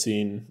 have you ever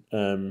seen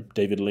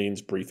David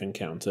Lean's Brief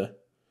Encounter?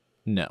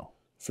 No.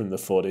 From the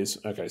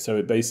 40s. Okay, so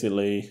it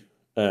basically,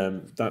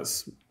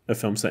 that's a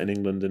film set in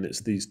England, and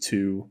it's these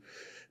two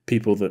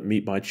people that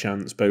meet by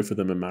chance. Both of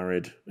them are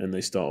married, and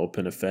they start up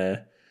an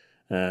affair.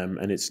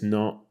 And it's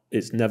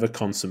never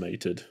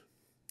consummated,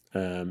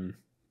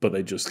 but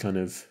they just kind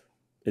of,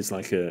 it's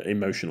like an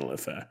emotional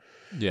affair.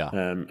 Yeah.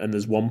 And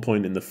there's one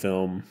point in the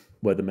film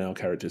where the male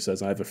character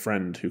says, I have a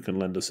friend who can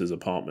lend us his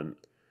apartment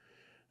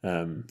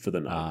for the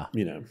night,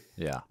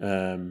 Yeah.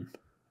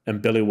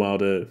 And Billy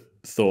Wilder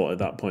thought at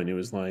that point, he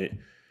was like,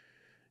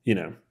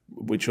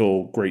 which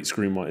all great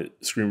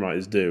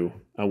screenwriters do,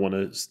 I want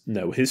to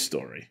know his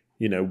story.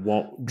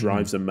 What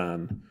drives a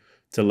man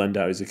to lend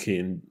out his key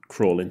and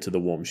crawl into the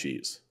warm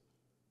sheets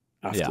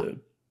after,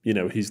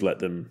 he's let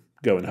them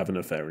go and have an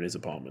affair in his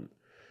apartment.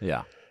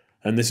 Yeah.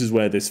 And this is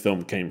where this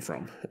film came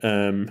from.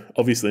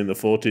 Obviously, in the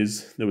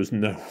 40s, there was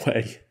no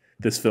way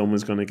this film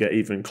was going to get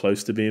even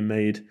close to being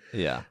made.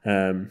 Yeah.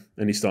 And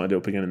he started it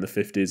up again in the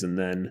 50s, and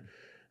then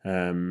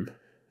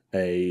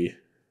a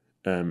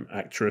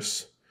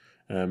actress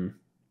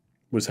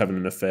was having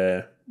an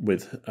affair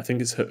with, I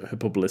think it's her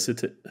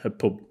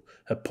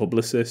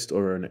publicist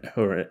or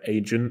an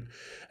agent,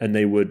 and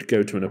they would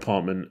go to an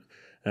apartment.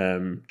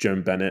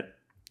 Joan Bennett,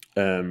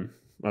 I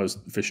was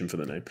fishing for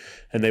the name,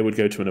 and they would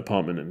go to an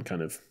apartment and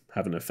kind of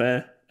have an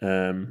affair.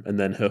 And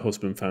then her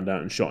husband found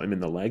out and shot him in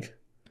the leg.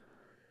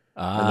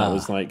 And that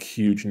was like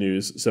huge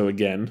news. So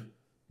again,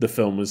 the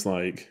film was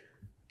like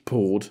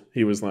pulled.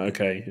 He was like,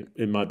 okay,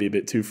 it might be a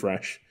bit too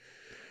fresh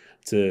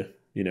to,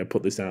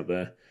 put this out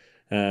there.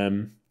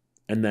 And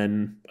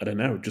then, I don't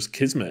know, just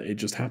kismet. It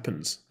just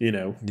happens,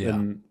 Yeah.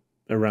 And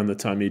around the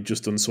time he'd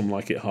just done Some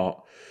Like It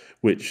Hot,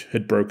 which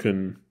had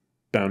broken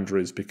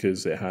boundaries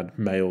because it had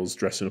males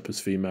dressing up as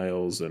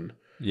females and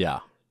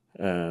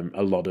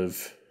a lot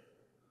of...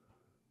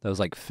 That was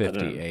like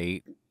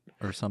 58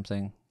 or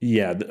something.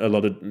 Yeah, a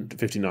lot of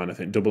 59, I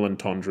think, double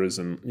entendres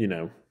and,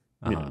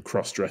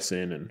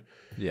 cross-dressing and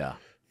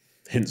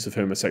hints of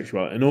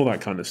homosexuality and all that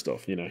kind of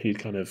stuff. He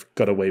kind of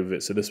got away with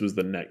it. So this was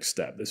the next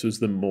step. This was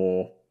the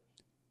more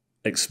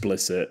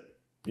explicit.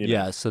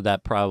 Yeah, so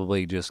that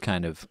probably just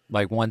kind of,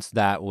 like, once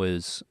that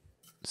was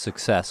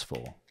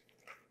successful,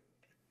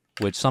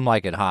 which Some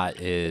Like It Hot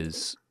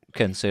is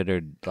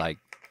considered, like,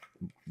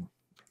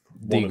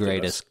 the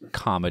greatest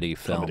comedy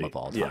film of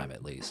all time,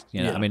 at least.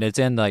 I mean, it's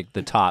in, like,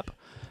 the top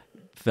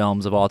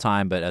films of all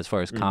time, but as far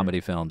as comedy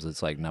films,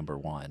 it's, like, number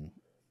one.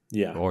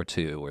 Yeah. Or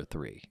two or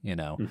three,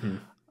 Yeah,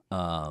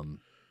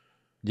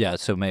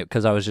 so maybe,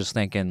 because I was just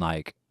thinking,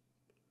 like,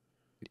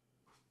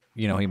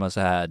 he must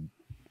have had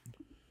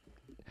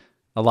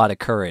a lot of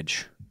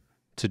courage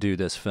to do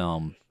this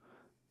film.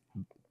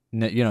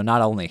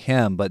 Not only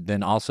him, but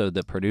then also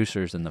the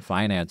producers and the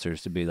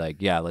financiers to be like,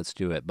 yeah, let's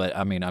do it. But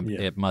I mean,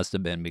 it must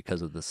have been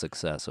because of the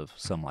success of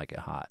Some Like It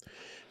Hot.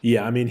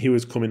 Yeah, I mean, he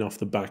was coming off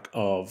the back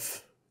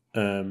of,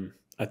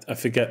 I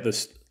forget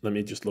this, let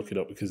me just look it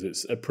up because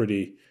it's a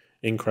pretty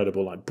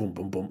incredible, like, boom,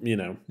 boom, boom,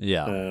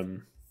 Yeah.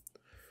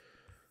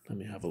 Let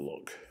me have a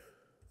look.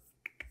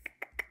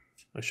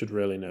 I should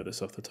really know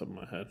this off the top of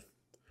my head.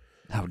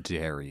 How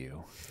dare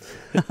you?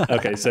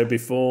 Okay, so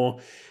before,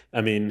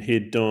 I mean,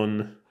 he'd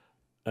done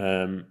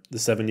The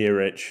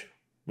 7-Year Itch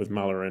with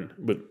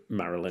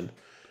Marilyn,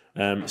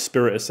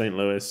 Spirit of St.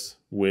 Louis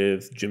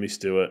with Jimmy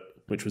Stewart,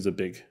 which was a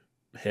big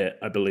hit,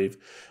 I believe.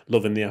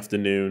 Love in the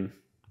Afternoon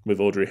with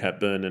Audrey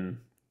Hepburn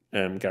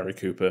and Gary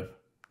Cooper,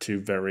 two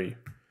very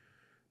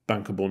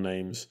bankable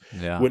names.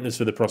 Yeah. Witness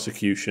for the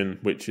Prosecution,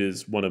 which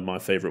is one of my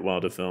favorite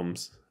Wilder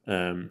films.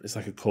 It's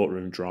like a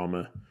courtroom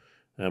drama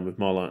with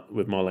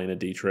Marlene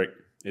Dietrich.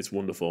 It's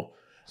wonderful.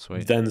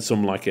 Sweet. Then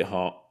Some Like It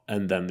Hot,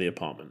 and then The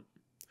Apartment.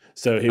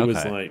 So he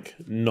was like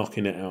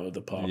knocking it out of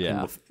the park.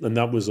 Yeah. And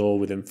that was all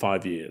within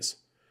 5 years.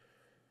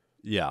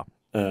 Yeah.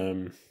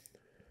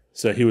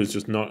 So he was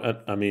just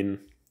not, I mean,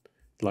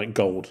 like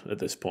gold at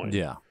this point.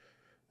 Yeah.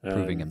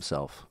 Proving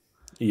himself.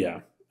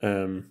 Yeah.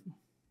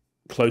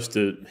 Close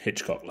to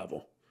Hitchcock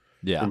level.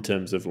 Yeah. In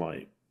terms of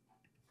like,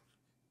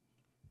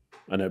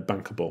 I know,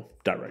 bankable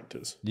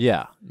directors.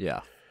 Yeah.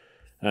 Yeah.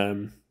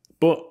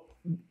 But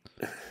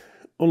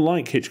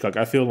unlike Hitchcock,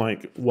 I feel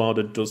like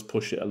Wilder does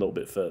push it a little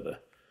bit further.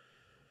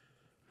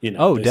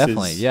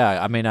 Definitely.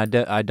 Yeah. I mean, I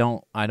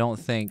don't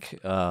think,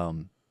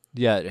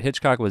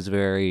 Hitchcock was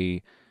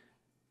very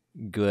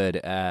good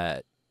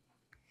at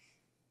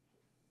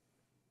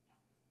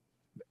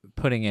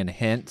putting in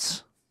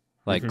hints,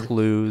 like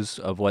clues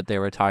of what they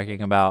were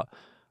talking about.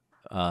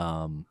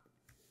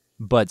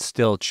 But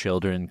still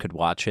children could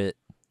watch it,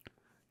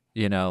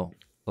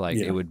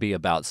 it would be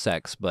about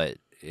sex, but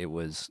it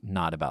was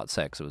not about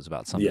sex. It was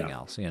about something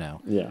else,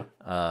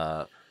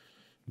 Yeah.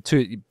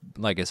 To,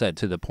 like I said,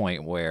 to the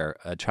point where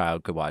a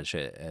child could watch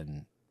it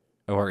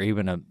or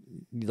even a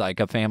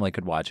family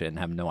could watch it and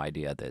have no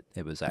idea that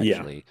it was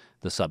actually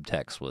the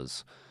subtext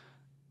was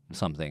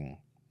something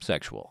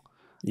sexual.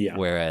 Yeah.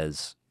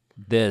 Whereas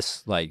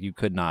this, like, you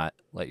could not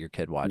let your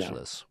kid watch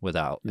this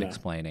without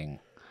explaining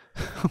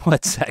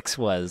what sex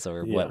was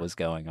or what was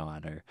going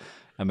on. Or,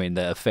 I mean,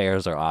 the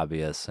affairs are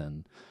obvious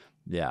and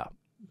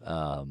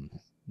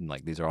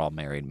like these are all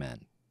married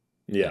men.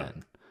 Yeah.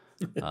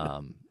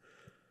 And,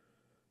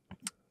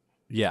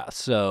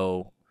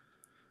 so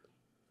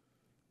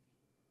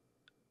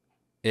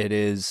it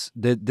is.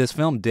 This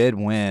film did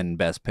win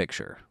Best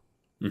Picture,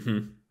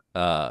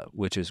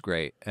 which is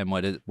great. And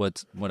what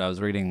I was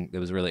reading that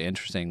was really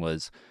interesting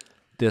was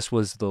this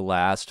was the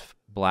last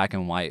black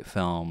and white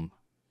film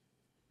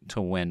to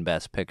win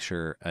Best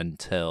Picture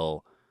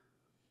until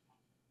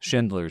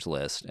Schindler's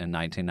List in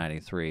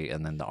 1993,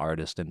 and then The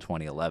Artist in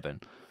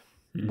 2011.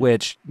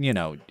 Which,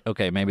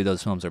 okay, maybe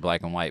those films are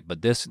black and white,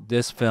 but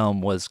this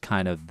film was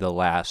kind of the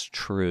last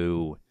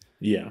true,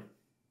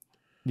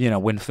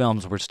 when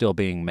films were still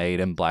being made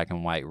in black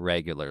and white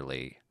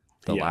regularly,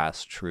 the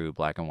last true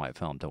black and white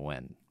film to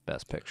win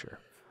Best Picture.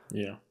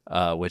 Yeah.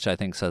 Which I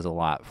think says a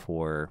lot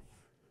for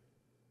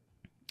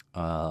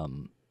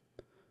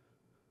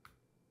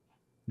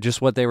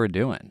just what they were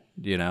doing,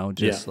 you know,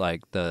 just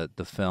like the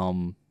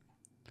film.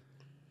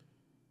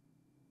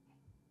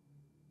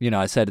 You know,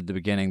 I said at the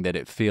beginning that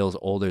it feels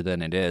older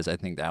than it is. I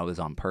think that was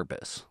on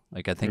purpose.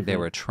 Like, I think they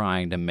were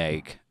trying to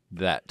make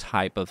that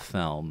type of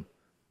film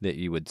that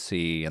you would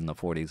see in the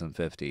 40s and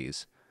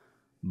 50s,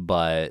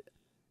 but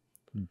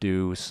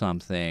do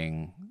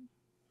something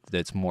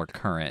that's more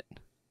current,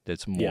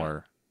 that's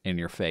more in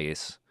your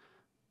face,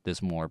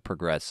 that's more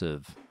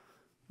progressive.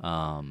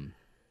 And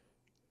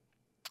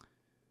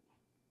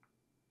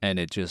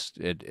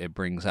it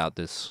brings out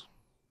this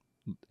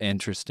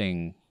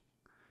interesting,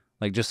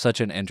 like, just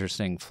such an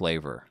interesting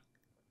flavor,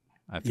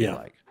 I feel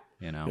like,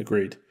 you know?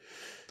 Agreed.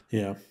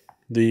 Yeah.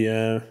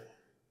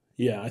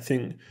 I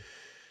think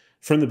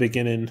from the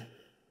beginning,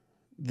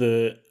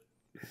 the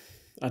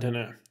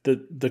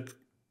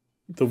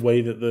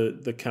way that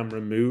the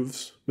camera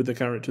moves with the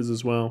characters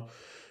as well,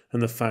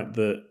 and the fact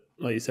that,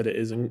 like you said, it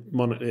is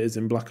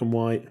in black and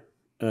white,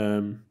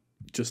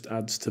 just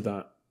adds to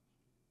that,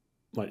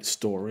 like,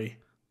 story.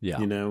 Yeah.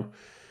 You know,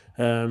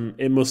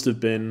 it must have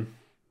been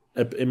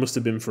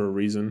for a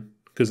reason,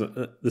 because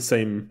the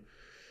same,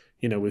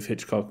 you know, with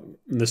Hitchcock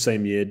in the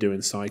same year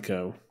doing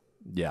Psycho.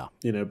 Yeah.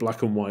 You know,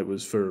 black and white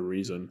was for a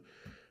reason.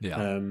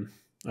 Yeah.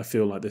 I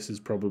feel like this is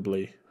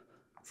probably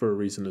for a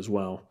reason as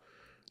well.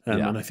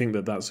 And I think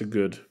that that's a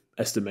good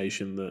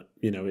estimation, that,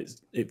 you know,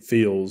 it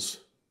feels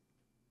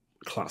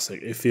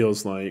classic. It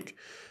feels like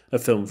a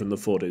film from the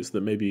 40s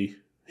that maybe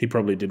he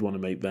probably did want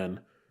to make then.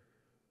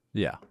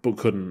 Yeah. But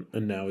couldn't,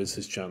 and now is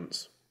his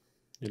chance,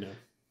 you know.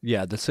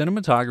 Yeah, the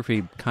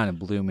cinematography kind of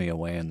blew me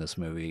away in this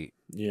movie.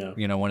 Yeah.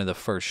 You know, one of the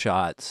first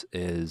shots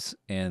is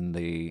in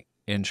the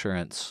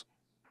insurance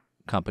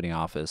company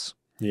office.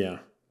 Yeah.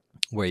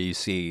 Where you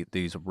see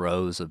these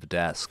rows of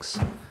desks,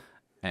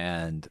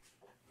 and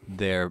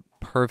they're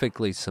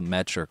perfectly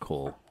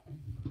symmetrical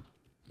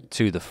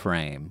to the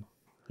frame.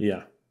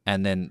 Yeah.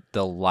 And then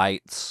the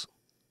lights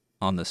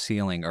on the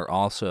ceiling are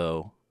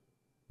also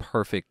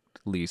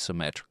perfectly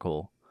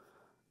symmetrical.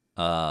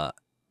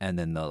 And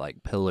then the,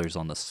 like, pillars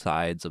on the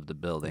sides of the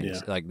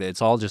buildings, like,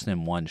 it's all just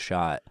in one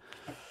shot.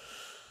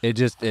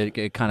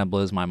 It kind of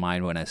blows my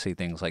mind when I see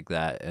things like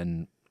that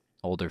in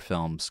older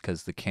films,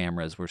 because the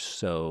cameras were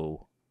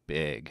so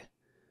big.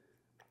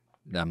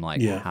 I'm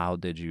like, how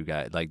did you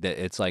guys, like,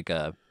 that? It's like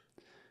a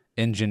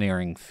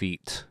engineering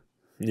feat.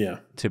 Yeah.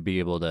 To be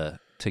able to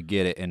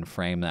get it in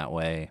frame that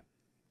way,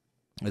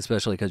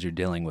 especially because you're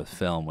dealing with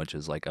film, which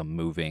is like a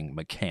moving,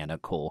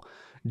 mechanical,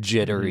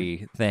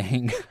 jittery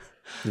thing.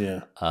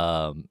 Yeah.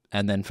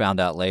 And then found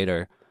out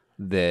later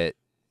that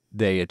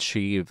they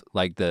achieve,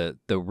 like, the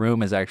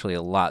room is actually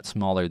a lot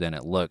smaller than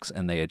it looks,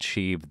 and they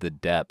achieve the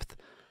depth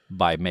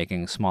by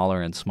making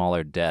smaller and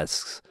smaller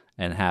desks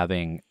and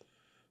having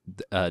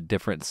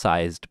different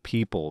sized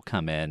people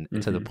come in,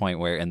 to the point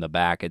where in the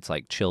back it's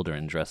like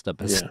children dressed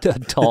up as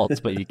adults,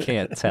 but you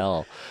can't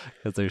tell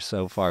because they're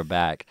so far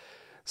back.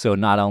 So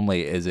not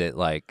only is it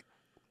like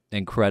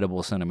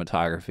incredible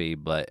cinematography,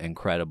 but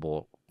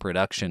incredible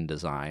production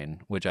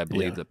design, which I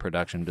believe the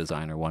production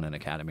designer won an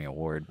Academy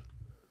Award.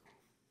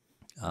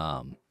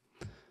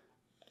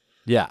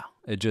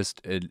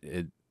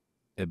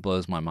 It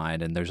blows my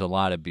mind, and there's a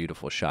lot of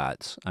beautiful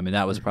shots. I mean,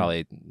 that was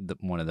probably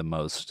one of the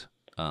most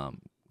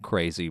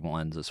crazy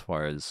ones as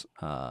far as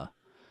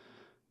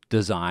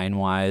design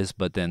wise,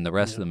 but then the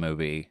rest of the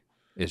movie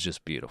is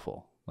just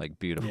beautiful, like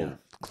beautiful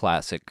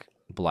classic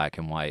black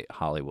and white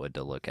Hollywood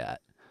to look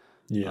at.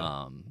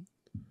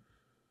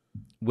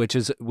 Which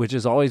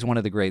is always one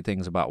of the great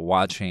things about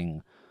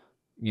watching,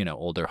 you know,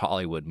 older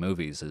Hollywood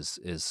movies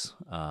is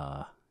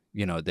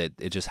you know, that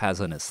it just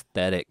has an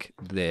aesthetic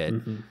that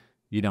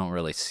you don't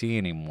really see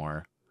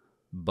anymore.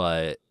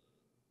 But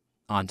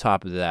on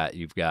top of that,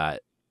 you've got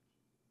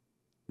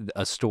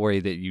a story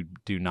that you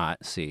do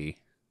not see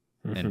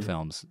in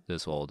films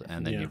this old,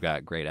 and then you've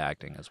got great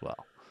acting as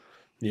well.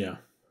 Yeah.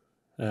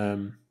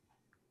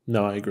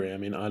 No, I agree. I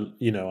mean, I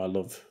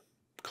love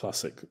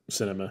classic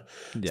cinema,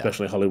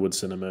 especially Hollywood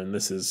cinema, and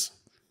this is,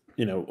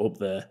 you know, up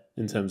there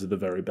in terms of the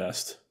very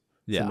best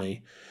for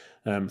me,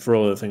 for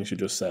all of the things you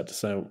just said.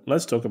 So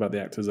let's talk about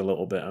the actors a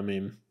little bit. I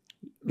mean,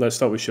 let's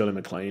start with Shirley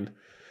MacLaine,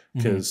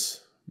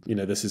 because you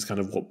know, this is kind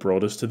of what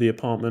brought us to the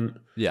apartment.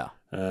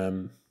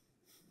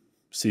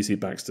 CC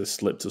Baxter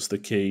slipped us the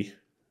key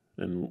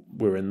and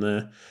we're in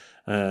there.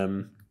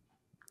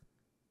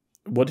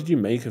 What did you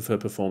make of her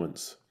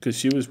performance? Because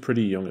she was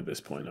pretty young at this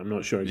point. I'm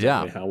not sure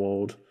exactly how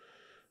old,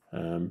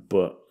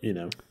 but, you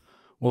know.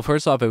 Well,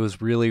 first off, it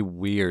was really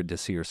weird to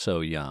see her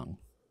so young.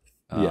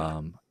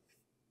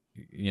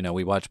 You know,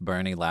 we watched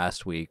Bernie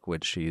last week,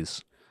 which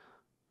she's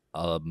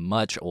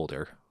much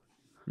older.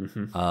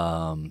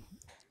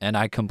 And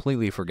I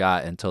completely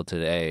forgot until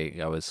today.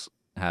 I was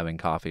having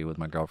coffee with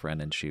my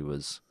girlfriend, and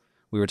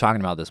we were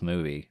talking about this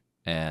movie,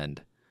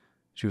 and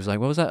she was like,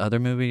 what was that other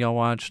movie y'all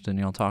watched and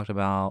y'all talked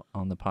about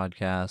on the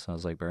podcast? I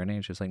was like, Bernie?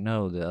 And she was like,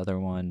 no, the other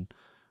one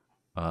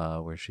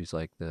where she's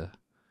like the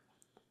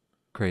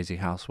crazy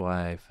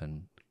housewife.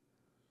 And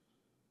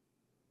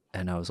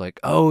and I was like,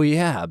 oh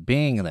yeah,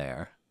 being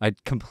there. I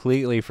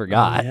completely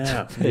forgot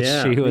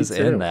that she was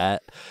in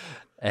that.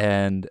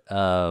 And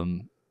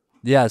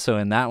yeah, so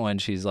in that one,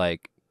 she's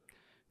like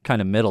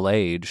kind of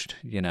middle-aged,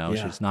 you know.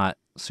 She's not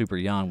super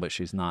young, but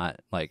she's not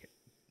like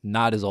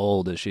not as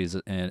old as she's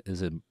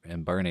in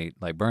Bernie.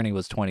 Like Bernie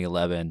was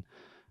 2011,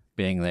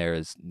 being there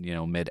is, you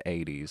know, mid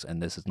 80s,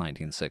 and this is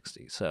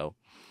 1960. So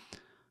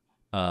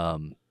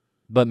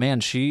but man,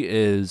 she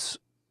is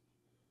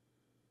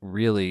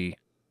really,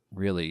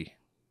 really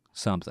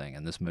something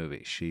in this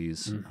movie.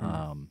 She's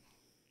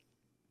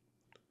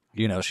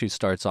you know, she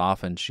starts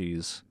off and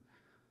she's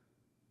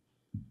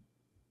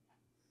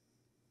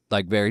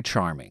like very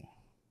charming,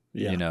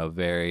 you know,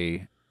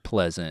 very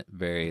pleasant,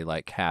 very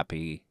like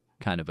happy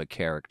kind of a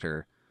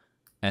character.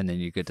 And then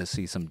you get to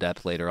see some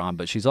depth later on,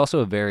 but she's also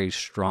a very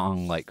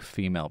strong like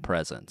female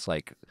presence.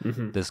 Like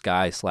this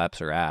guy slaps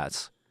her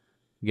ass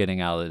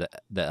getting out of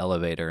the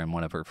elevator in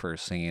one of her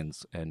first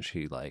scenes, and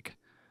she like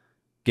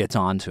gets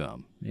onto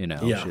him, you know.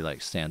 She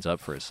like stands up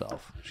for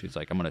herself. She's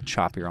like, I'm gonna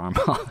chop your arm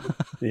off.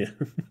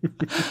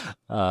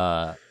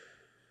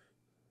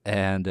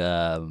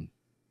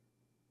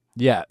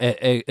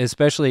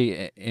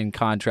 Especially in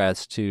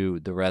contrast to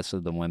the rest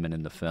of the women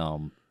in the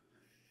film,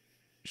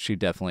 she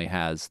definitely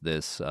has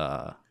this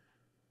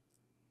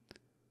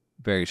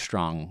very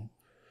strong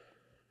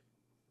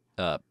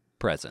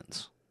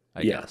presence,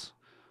 I guess.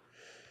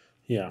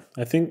 Yeah,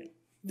 I think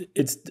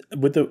it's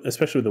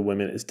especially with the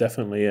women, it's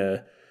definitely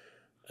a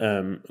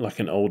like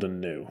an old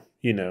and new.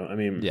 You know, I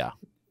mean,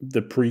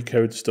 the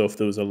pre-code stuff,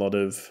 there was a lot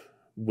of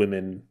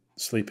women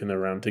sleeping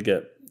around to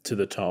get to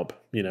the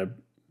top. You know,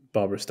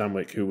 Barbara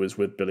Stanwyck, who was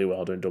with Billy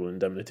Wilder in Double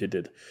Indemnity,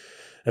 did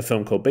a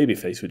film called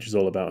Babyface, which is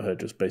all about her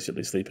just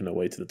basically sleeping her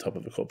way to the top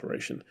of a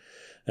corporation.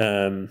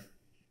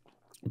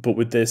 But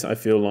with this, I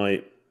feel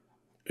like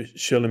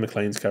Shirley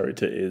MacLaine's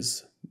character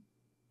is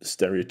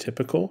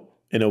stereotypical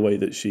in a way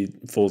that she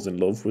falls in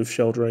love with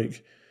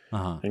Sheldrake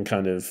and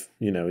kind of,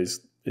 you know,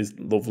 is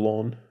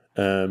lovelorn.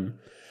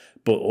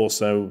 But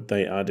also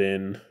they add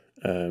in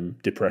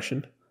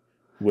depression,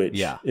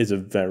 which is a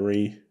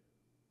very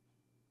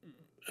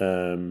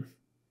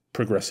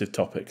progressive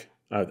topic,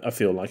 I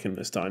feel like, in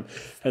this time.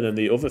 And then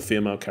the other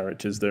female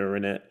characters that are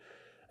in it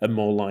are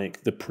more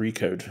like the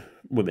pre-code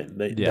women.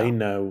 They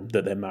know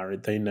that they're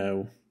married. They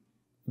know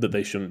that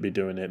they shouldn't be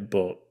doing it,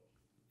 but,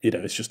 you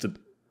know, it's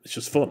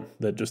just fun.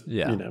 They're just,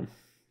 you know,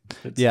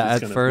 it's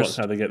at kind first,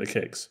 of how they get the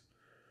kicks.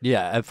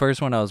 Yeah, at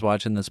first when I was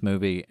watching this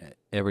movie,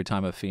 every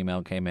time a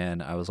female came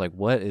in, I was like,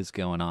 what is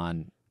going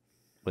on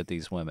with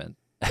these women?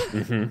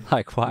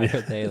 Like, why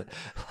are they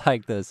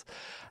like this?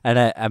 And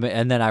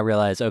and then I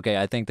realized, okay,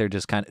 I think they're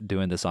just kind of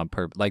doing this on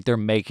purpose. Like, they're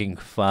making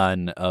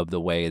fun of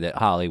the way that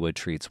Hollywood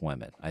treats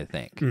women, I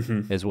think,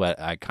 is what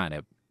I kind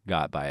of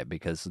got by it.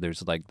 Because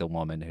there's like the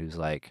woman who's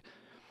like,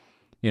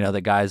 you know,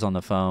 the guy's on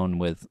the phone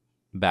with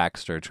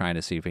Baxter trying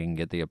to see if he can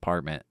get the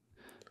apartment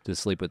to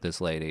sleep with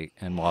this lady,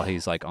 and while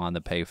he's like on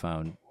the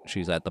payphone,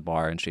 she's at the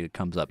bar and she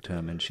comes up to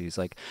him and she's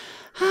like,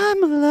 I'm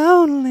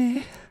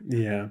lonely.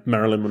 Yeah,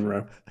 Marilyn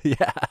Monroe.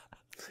 Yeah.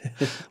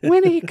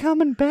 When are you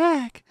coming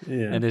back?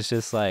 Yeah. And it's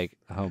just like,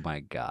 oh my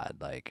God,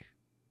 like,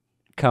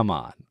 come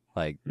on.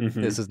 Like,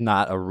 this is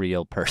not a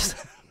real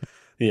person.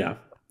 Yeah,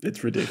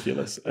 it's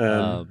ridiculous.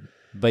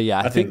 But yeah,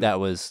 I think that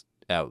was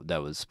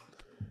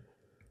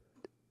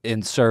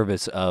in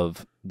service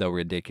of the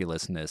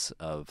ridiculousness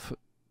of,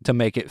 to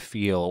make it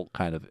feel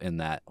kind of in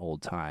that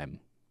old time.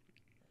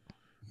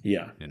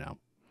 Yeah. You know?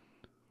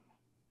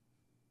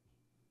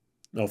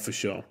 Oh, for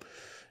sure.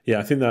 Yeah,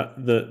 I think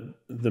that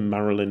the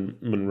Marilyn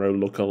Monroe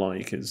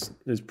lookalike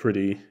is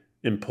pretty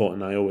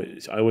important. I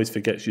always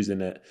forget she's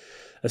in it,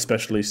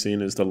 especially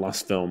seeing as the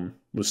last film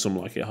was Some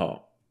Like It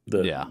Hot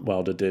that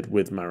Wilder did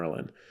with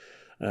Marilyn.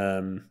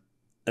 And,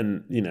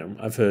 you know,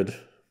 I've heard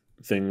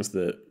things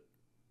that,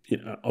 you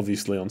know,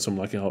 obviously on Some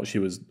Like It Hot, she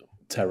was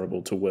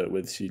terrible to work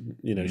with. She,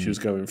 you know, she was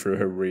going through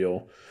her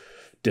real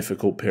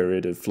difficult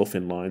period of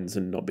fluffing lines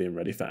and not being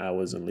ready for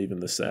hours and leaving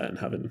the set and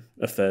having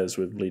affairs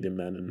with leading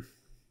men and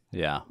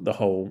the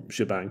whole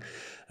shebang.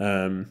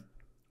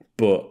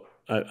 But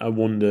I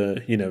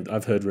wonder, you know,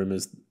 I've heard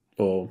rumors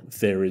or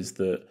theories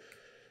that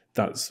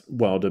that's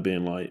Wilder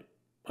being like,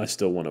 I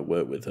still want to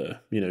work with her.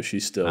 You know,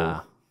 she's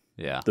still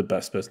the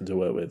best person to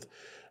work with.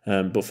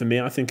 But for me,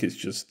 I think it's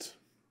just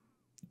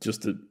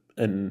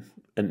an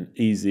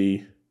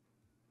easy,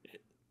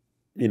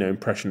 you know,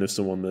 impression of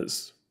someone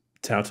that's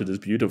touted as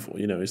beautiful.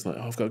 You know, it's like,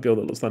 oh, I've got a girl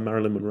that looks like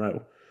Marilyn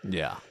Monroe.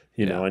 Yeah.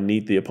 You know, I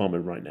need the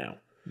apartment right now.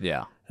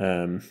 Yeah.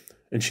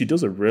 And she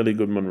does a really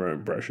good Monroe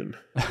impression.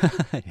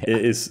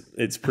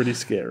 It's pretty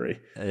scary.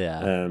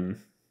 Yeah.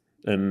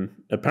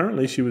 And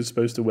apparently she was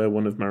supposed to wear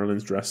one of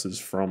Marilyn's dresses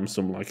from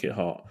Some Like It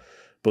Hot,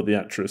 but the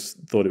actress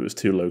thought it was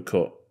too low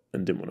cut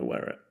and didn't want to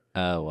wear it.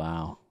 Oh,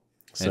 wow.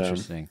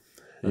 Interesting.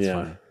 That's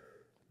funny.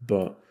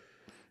 But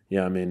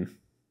yeah, I mean,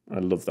 I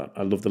love that.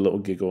 I love the little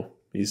giggle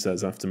he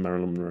says after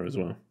Marilyn Monroe as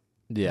well.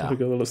 Yeah. The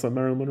girl that looks like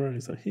Marilyn Monroe.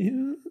 He's like,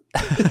 yeah.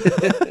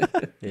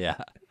 Yeah.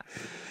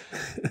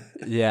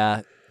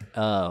 Yeah.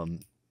 I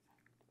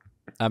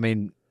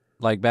mean,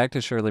 like back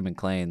to Shirley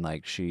MacLaine,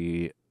 like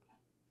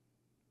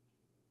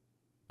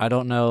I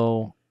don't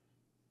know,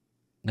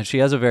 she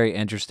has a very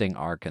interesting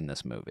arc in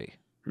this movie.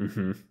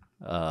 Mm-hmm.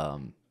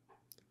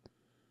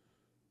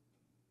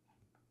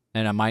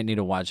 And I might need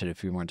to watch it a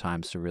few more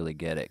times to really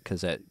get it,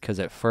 because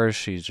at first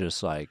she's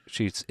just like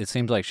it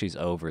seems like she's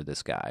over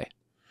this guy,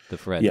 the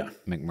Fred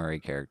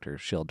McMurray character,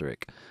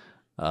 Shieldrick.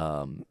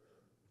 But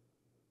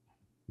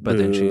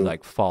then she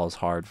like falls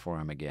hard for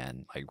him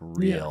again, like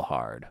real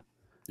hard.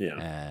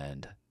 Yeah.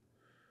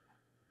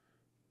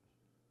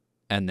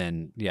 And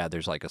then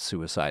there's like a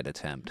suicide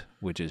attempt,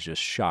 which is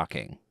just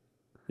shocking.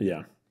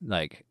 Yeah.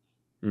 Like,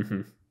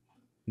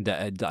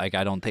 like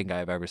I don't think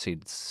I've ever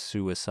seen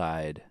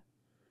suicide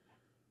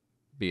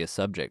be a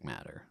subject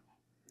matter.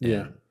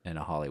 In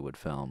a Hollywood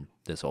film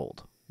this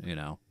old, you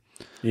know.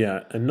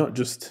 Yeah, and not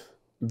just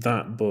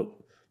that, but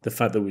the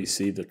fact that we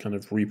see the kind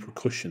of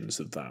repercussions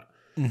of that.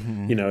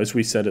 Mm-hmm. You know, as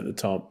we said at the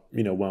top,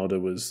 you know, Wilder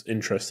was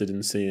interested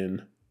in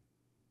seeing,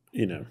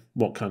 you know,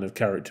 what kind of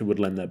character would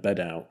lend their bed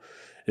out.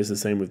 It's the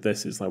same with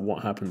this. It's like,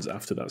 what happens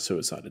after that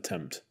suicide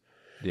attempt?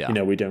 Yeah. You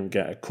know, we don't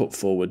get a cut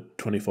forward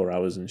 24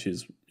 hours and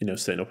she's, you know,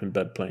 sitting up in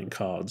bed playing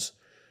cards.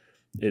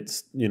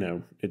 It's, you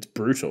know, it's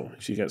brutal.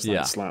 She gets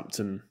like slapped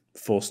and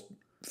forced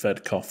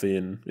fed coffee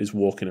and is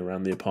walking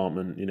around the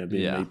apartment, you know,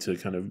 being made to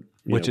kind of,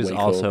 which is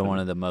also one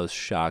of the most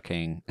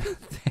shocking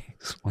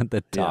things when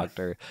the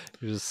doctor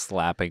is just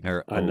slapping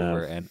her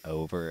over and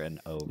over and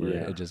over.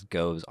 Yeah. It just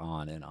goes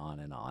on and on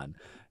and on.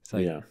 It's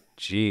like,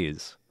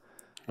 geez.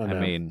 I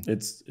mean,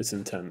 it's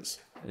intense.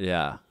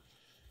 Yeah.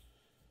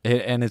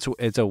 And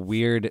it's a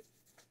weird.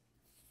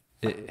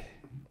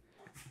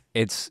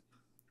 It's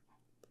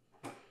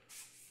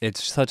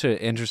such an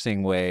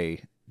interesting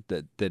way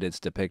that it's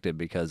depicted,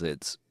 because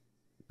it's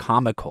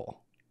comical.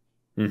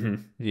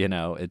 Mm-hmm. You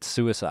know, it's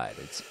suicide.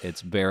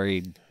 It's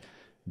very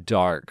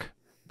dark,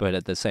 but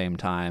at the same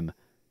time,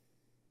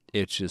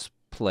 it's just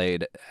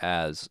played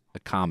as a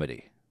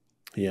comedy.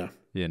 Yeah.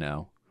 You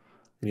know.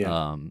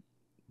 Yeah.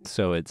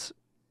 So it's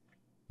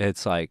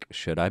like,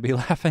 should I be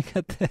laughing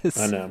at this?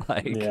 I know.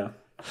 Like,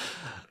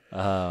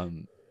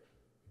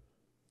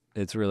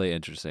 it's really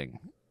interesting,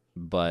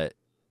 but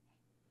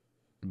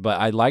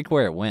I liked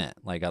where it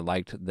went. Like, I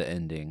liked the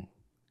ending,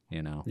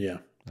 you know. Yeah.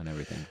 And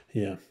everything.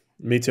 Yeah.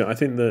 Me too. I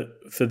think that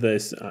for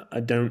this, I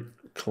don't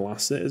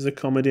class it as a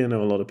comedy. I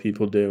know a lot of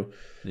people do.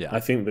 Yeah. I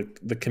think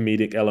the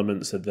comedic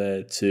elements are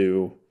there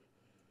to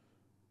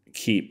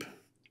keep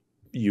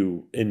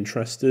you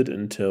interested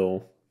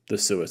until the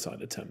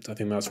suicide attempt. I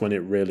think that's when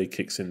it really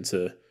kicks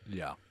into,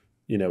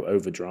 you know,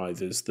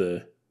 overdrive, is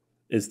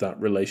that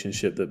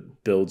relationship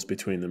that builds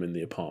between them in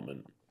the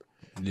apartment.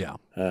 Yeah.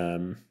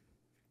 And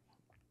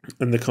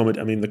the comedy,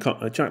 I mean,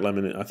 Jack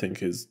Lemmon, I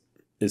think is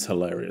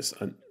hilarious.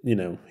 And, you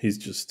know, he's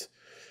just,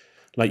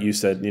 like you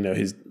said, you know,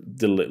 his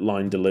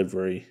line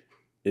delivery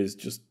is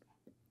just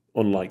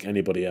unlike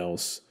anybody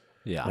else.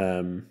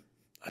 Yeah.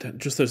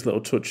 Just those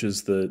little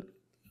touches that,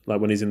 like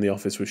when he's in the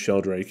office with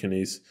Sheldrake and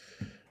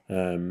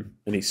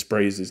he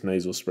sprays his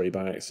nasal spray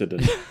by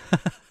accident.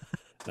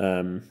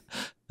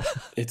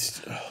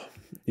 It's,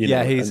 you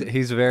know,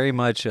 he's very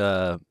much,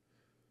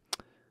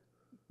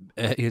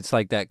 it's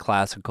like that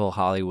classical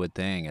Hollywood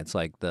thing. It's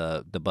like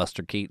the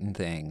Buster Keaton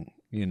thing,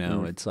 you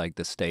know, it's like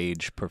the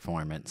stage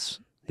performance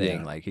thing.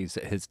 Yeah. Like his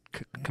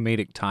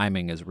comedic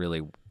timing is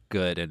really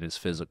good, and his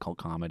physical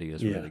comedy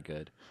is really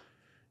good.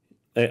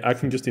 I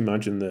can just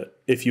imagine that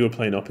if you were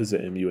playing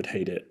opposite him, you would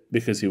hate it,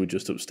 because he would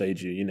just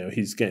upstage you. You know,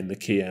 he's getting the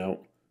key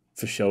out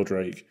for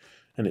Sheldrake,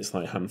 and it's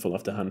like handful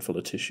after handful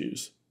of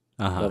tissues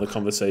while the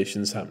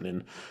conversation's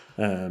happening.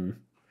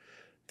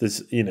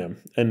 There's, you know,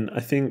 and I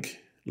think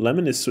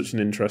Lemmon is such an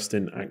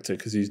interesting actor,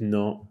 because he's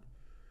not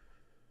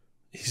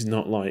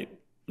like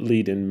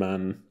leading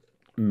man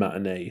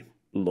matinee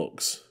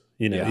looks.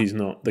 You know, he's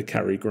not the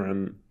Cary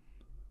Grant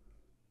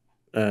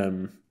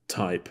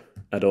type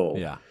at all.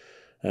 Yeah.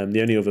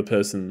 The only other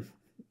person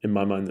in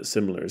my mind that's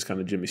similar is kind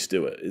of Jimmy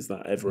Stewart. Is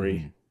that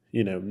every,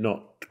 you know,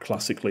 not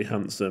classically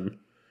handsome,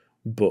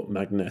 but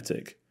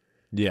magnetic.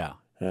 Yeah.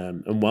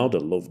 And Wilder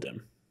loved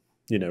him.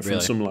 You know, from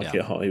Really? Some Like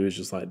It Hot, he was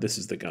just like, this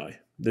is the guy.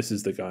 This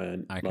is the guy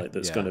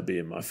that's going to be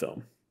in my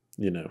film.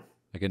 You know.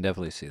 I can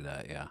definitely see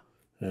that, yeah.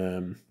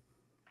 And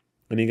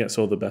he gets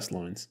all the best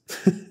lines.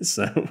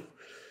 So.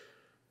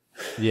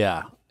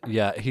 Yeah.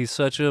 Yeah, he's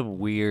such a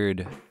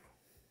weird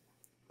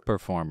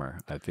performer,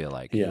 I feel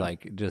like. Yeah.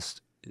 Like,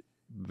 just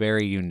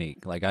very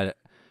unique. Like, I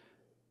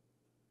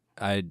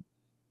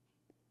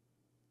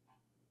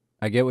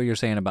get what you're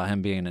saying about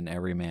him being an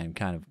everyman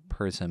kind of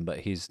person, but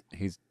he's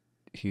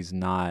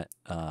not,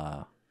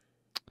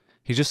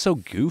 he's just so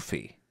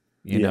goofy.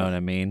 You know what I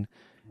mean?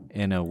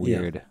 In a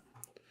weird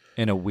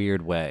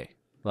way.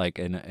 Like,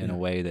 in a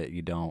way that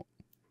you don't,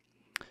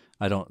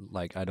 I don't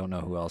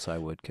know who else I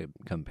would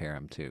compare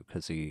him to,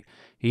 because he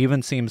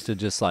even seems to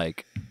just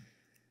like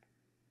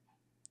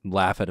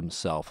laugh at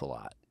himself a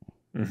lot.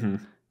 Mm-hmm.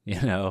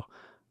 You know,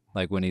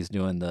 like when he's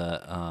doing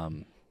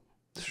the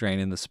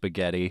straining the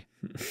spaghetti.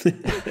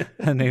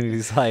 And then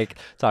he's like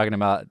talking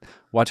about,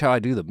 watch how I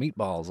do the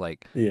meatballs.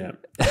 Like, Yeah.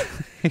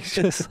 he's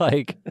just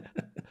like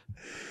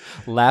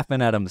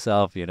laughing at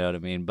himself, you know what I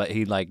mean? But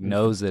he like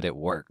knows that it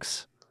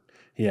works.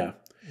 Yeah.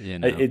 You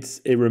know?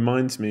 It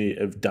reminds me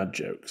of dad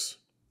jokes.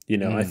 You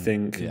know, I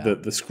think yeah.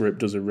 that the script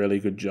does a really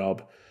good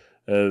job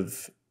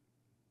of,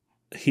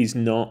 he's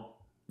not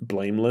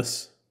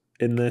blameless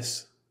in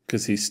this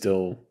because he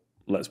still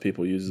lets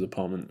people use his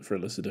apartment for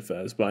illicit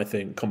affairs. But I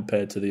think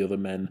compared to the other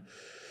men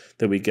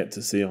that we get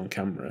to see on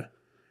camera,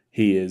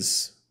 he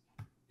is,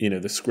 you know,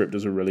 the script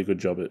does a really good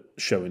job at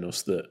showing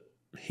us that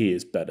he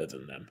is better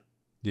than them.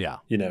 Yeah.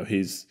 You know,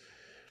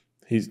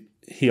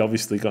 he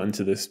obviously got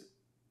into this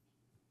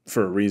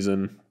for a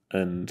reason,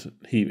 and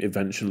he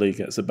eventually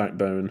gets a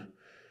backbone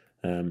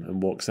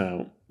and walks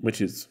out,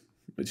 which is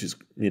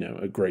you know,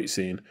 a great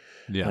scene.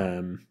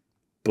 Yeah.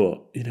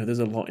 But you know, there's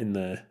a lot in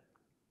there.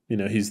 You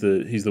know, he's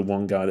the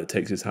one guy that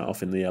takes his hat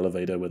off in the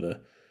elevator with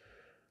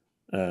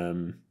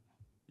her,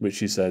 which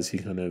he says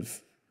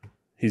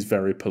he's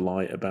very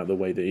polite about the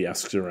way that he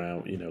asks her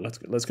out. You know,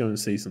 let's go and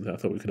see something. I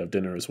thought we could have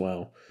dinner as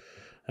well.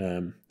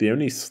 The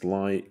only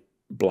slight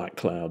black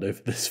cloud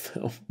over this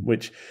film,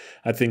 which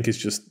I think is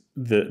just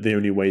the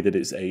only way that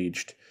it's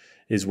aged,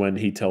 is when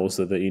he tells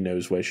her that he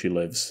knows where she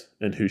lives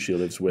and who she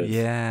lives with.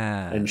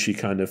 Yeah. And she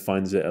kind of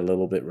finds it a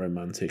little bit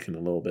romantic and a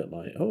little bit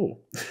like, oh,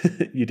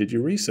 you did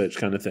your research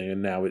kind of thing.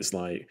 And now it's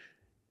like,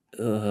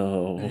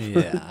 oh,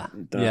 yeah.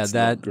 that's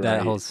Yeah, not great.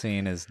 that whole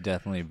scene is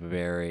definitely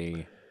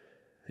very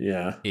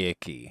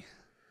icky.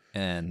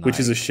 And which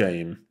is a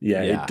shame.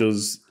 Yeah, yeah. it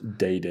does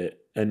date it.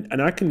 And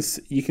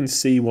you can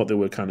see what they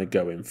were kind of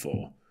going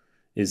for,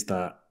 is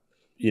that,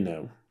 you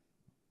know,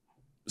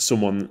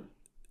 someone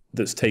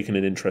that's taken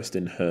an interest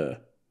in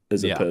her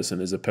as a person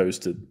as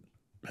opposed to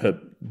her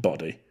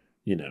body,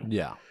 you know.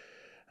 Yeah.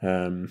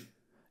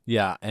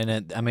 Yeah, and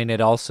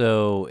it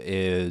also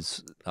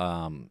is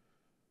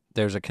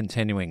there's a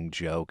continuing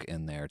joke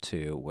in there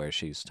too where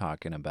she's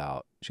talking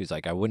about, she's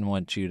like, I wouldn't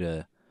want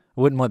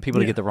people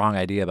to get the wrong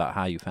idea about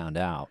how you found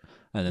out.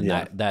 And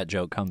then that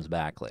joke comes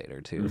back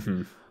later too.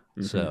 Mm-hmm.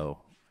 Mm-hmm. So,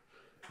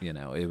 you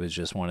know, it was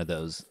just one of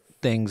those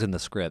things in the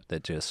script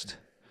that just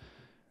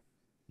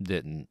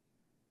didn't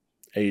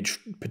age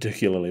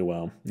particularly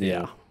well.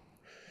 Yeah.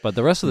 But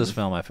the rest of this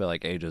film, I feel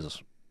like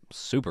ages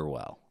super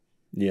well.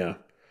 Yeah.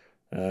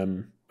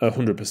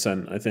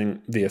 100%. I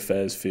think the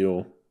affairs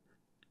feel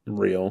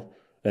real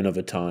and of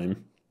a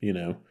time, you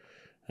know.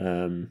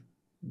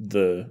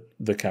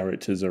 The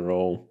characters are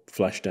all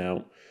fleshed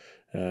out.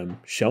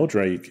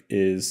 Sheldrake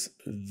is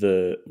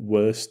the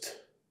worst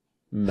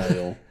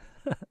male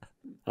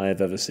I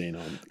have ever seen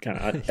on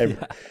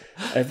camera.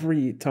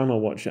 Every time I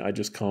watch it, I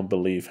just can't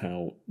believe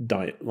how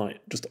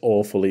just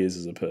awful he is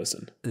as a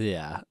person.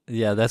 Yeah,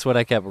 that's what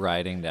I kept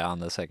writing down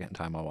the second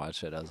time I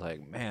watched it. I was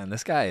like, man,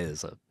 this guy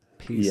is a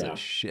piece of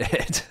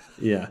shit.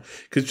 Yeah,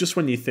 because just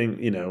when you think,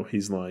 you know,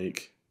 he's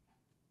like,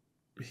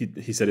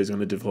 he said he's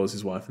going to divorce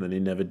his wife and then he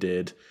never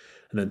did,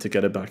 and then to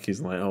get her back, he's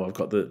like, oh,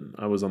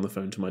 I was on the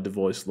phone to my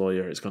divorce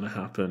lawyer, it's going to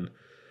happen,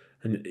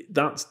 and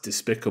that's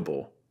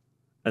despicable.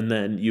 And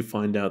then you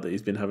find out that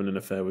he's been having an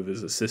affair with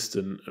his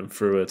assistant and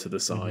threw her to the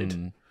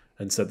side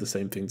and said the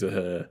same thing to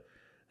her,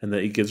 and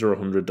that he gives her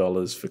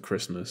 $100 for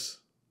Christmas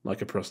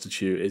like a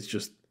prostitute. It's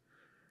just,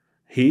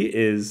 he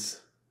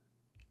is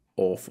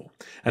awful.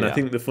 And I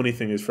think the funny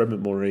thing is Fred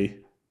McMurray,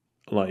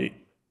 like,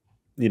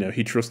 you know,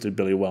 he trusted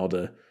Billy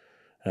Wilder,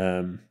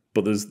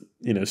 but there's,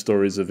 you know,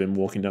 stories of him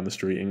walking down the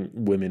street and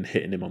women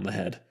hitting him on the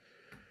head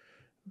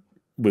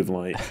with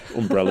like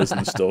umbrellas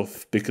and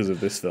stuff because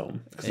of this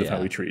film, because of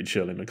how he treated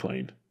Shirley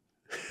MacLaine.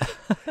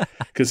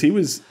 Because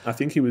I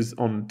think he was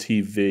on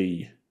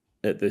TV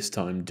at this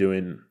time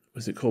doing,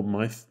 was it called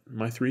My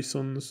Three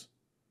Sons?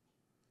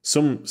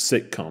 Some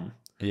sitcom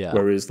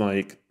where he's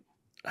like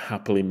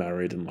happily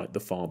married and like the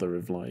father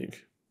of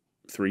like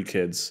 3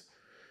 kids.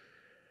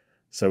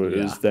 So it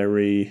was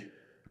very,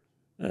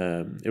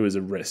 it was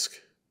a risk.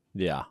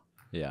 Yeah.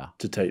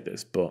 To take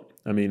this, but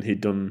I mean, he'd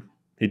done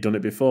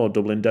it before.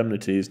 Double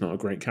Indemnity. He's not a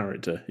great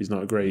character. He's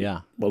not a great.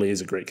 Yeah. Well, he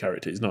is a great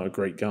character. He's not a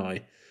great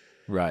guy.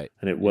 Right.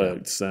 And it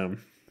worked. So.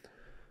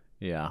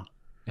 Yeah.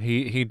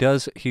 He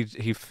does. He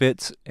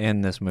fits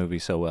in this movie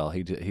so well.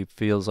 He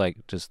feels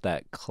like just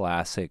that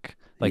classic.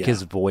 Like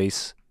his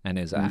voice and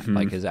his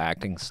like his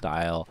acting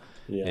style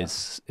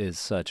is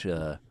such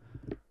a.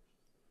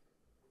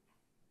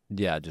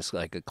 Yeah, just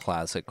like a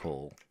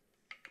classical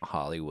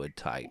Hollywood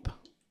type,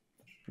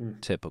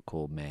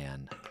 typical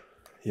man.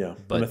 Yeah,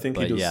 but and I think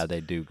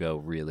they do go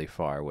really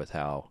far with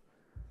how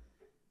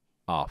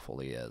awful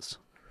he is.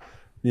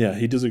 Yeah,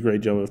 he does a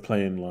great job of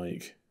playing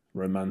like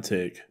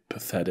romantic,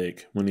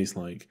 pathetic when he's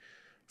like,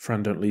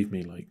 "Fran, don't leave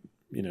me," like,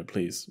 you know,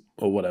 please,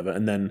 or whatever,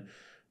 and then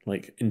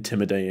like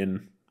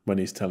intimidating when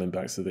he's telling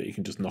Baxter that he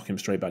can just knock him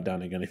straight back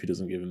down again if he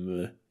doesn't give him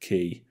the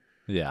key.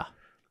 Yeah,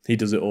 he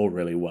does it all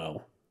really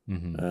well.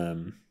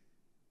 Mm-hmm.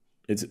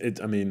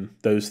 I mean,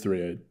 those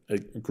 3 are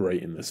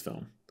great in this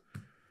film.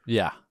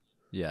 Yeah,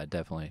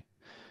 definitely.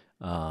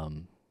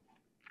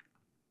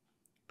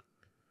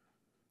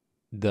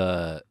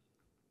 the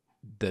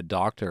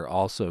doctor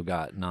also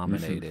got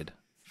nominated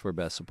for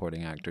Best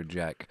Supporting Actor.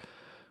 Jack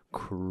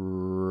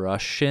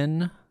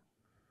Crucian.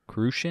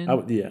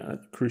 Oh, yeah,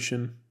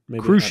 Crucian.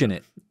 Maybe Crucian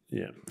it.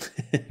 Yeah.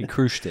 He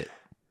cruised it.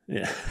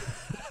 Yeah.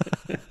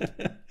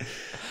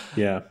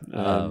 Yeah.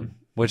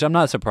 Which I'm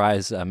not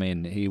surprised. I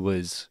mean, he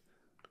was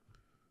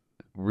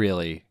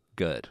really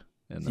good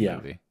in the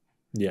movie.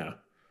 Yeah.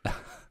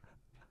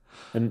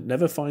 And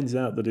never finds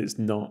out that it's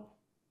not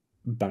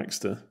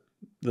Baxter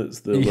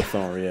that's the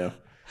Lothario.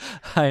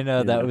 I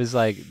know, that was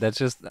like, that's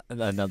just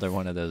another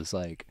one of those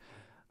like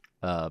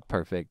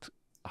perfect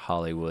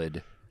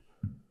Hollywood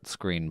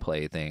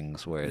screenplay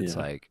things where it's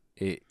like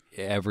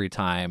every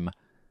time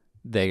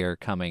they are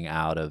coming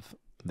out of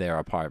their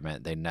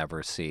apartment, they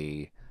never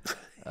see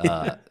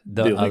the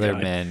other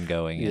men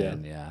going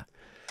in. Yeah,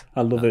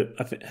 I love it.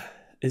 I think,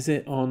 is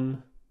it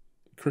on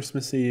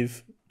Christmas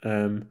Eve?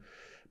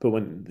 But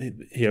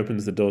when he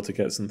opens the door to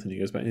get something, he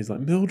goes back and he's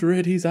like,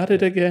 Mildred, he's at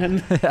it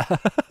again.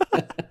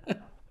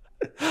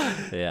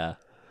 Yeah,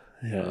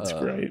 it's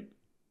great.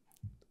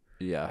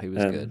 Yeah, he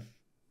was good.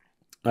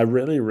 I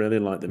really, really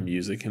like the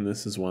music in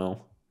this as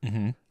well.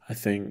 Mm-hmm. I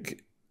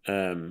think,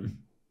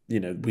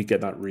 we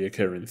get that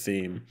reoccurring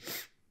theme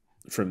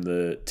from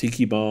the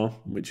Tiki Bar,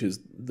 which is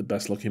the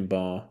best looking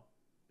bar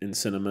in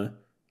cinema.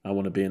 I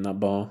want to be in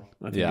that bar.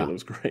 I think it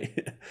looks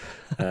great.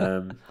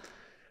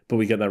 But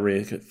we get that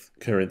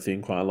recurring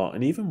theme quite a lot.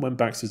 And even when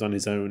Baxter's on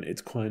his own,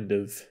 it's kind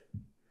of,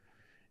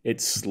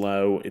 it's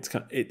slow.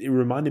 It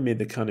reminded me of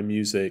the kind of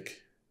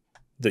music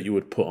that you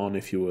would put on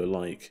if you were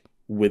like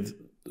with,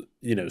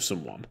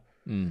 someone.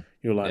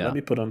 You're like, let me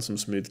put on some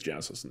smooth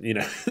jazz or something,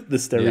 the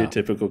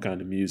stereotypical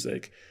kind of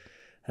music,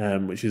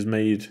 which is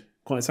made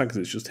quite sad because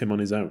it's just him on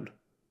his own.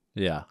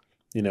 Yeah.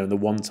 The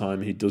one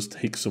time he does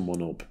take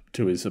someone up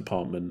to his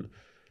apartment,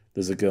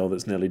 there's a girl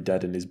that's nearly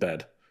dead in his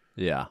bed.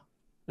 Yeah.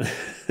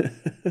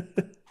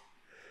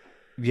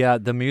 Yeah,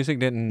 the music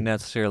didn't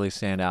necessarily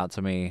stand out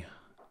to me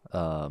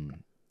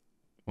when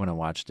I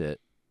watched it,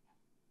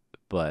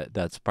 but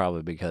that's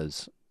probably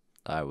because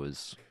I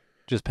was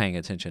just paying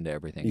attention to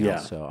everything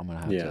else. So I'm gonna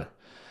have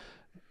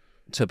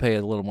to pay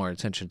a little more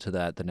attention to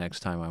that the next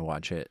time I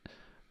watch it.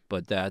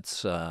 But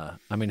that's, how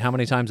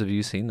many times have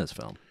you seen this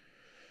film?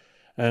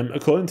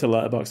 According to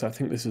Letterboxd, I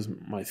think this is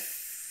my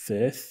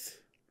 5th.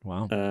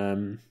 Wow.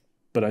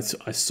 But I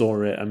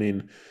saw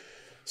it.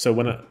 So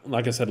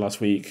like I said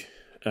last week,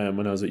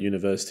 when I was at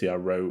university, I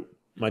wrote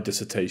my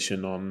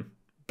dissertation on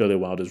Billy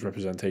Wilder's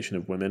representation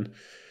of women.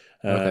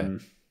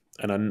 And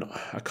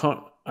I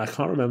can't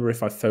remember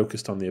if I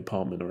focused on The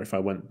Apartment or if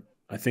I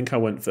think I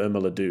went for Irma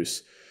la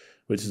Douce,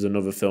 which is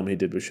another film he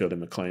did with Shirley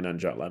MacLaine and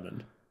Jack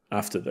Lemmon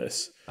after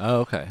this. Oh,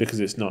 okay. Because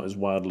it's not as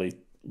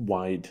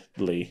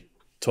widely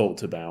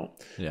talked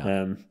about.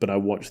 Yeah. But I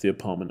watched The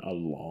Apartment a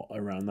lot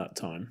around that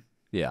time.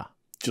 Yeah.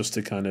 Just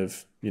to kind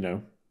of,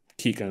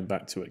 keep going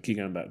back to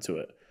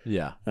it.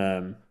 Yeah.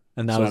 And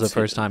that was the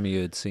first time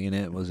you had seen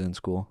it, was in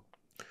school?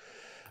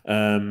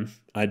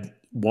 I'd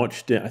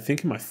watched it, I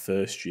think, in my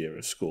first year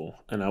of school,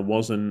 and I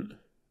wasn't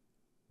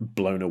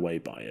blown away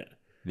by it.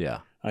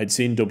 Yeah. I'd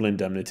seen Double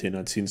Indemnity and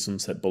I'd seen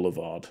Sunset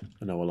Boulevard,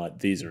 and I was like,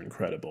 these are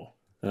incredible.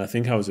 And I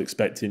think I was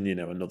expecting,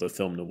 another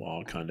film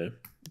noir kind of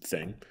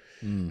thing.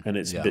 And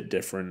it's a bit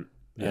different.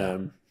 Yeah.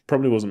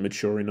 Probably wasn't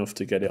mature enough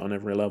to get it on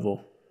every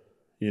level,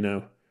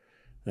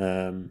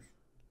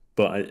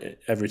 But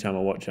every time I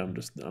watch it,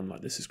 I'm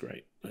like, this is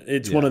great.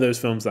 It's one of those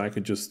films that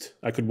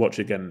I could watch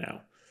again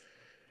now.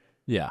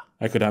 Yeah.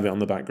 I could have it on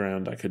the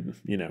background. I could,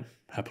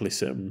 happily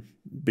sit and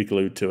be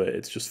glued to it.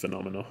 It's just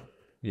phenomenal.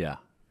 Yeah.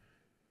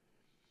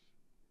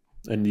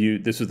 And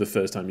this was the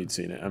first time you'd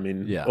seen it.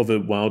 Other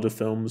Wilder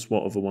films,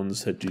 what other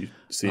ones had you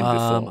seen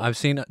before? I've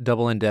seen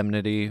Double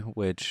Indemnity,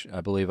 which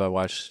I believe I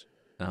watched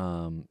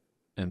in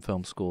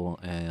film school,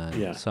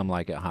 and Some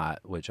Like It Hot,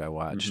 which I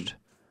watched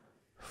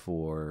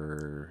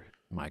for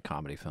my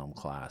comedy film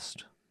class.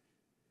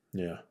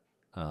 Yeah.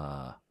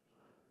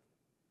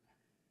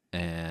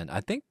 And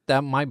I think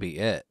that might be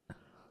it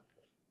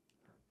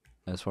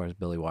as far as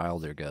Billy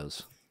Wilder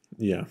goes.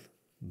 Yeah.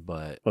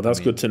 But well, that's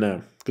good to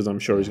know, because I'm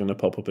sure he's going to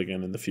pop up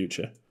again in the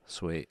future.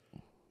 Sweet.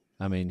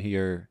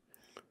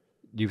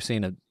 You've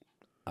seen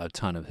a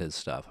ton of his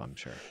stuff, I'm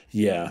sure.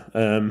 Yeah.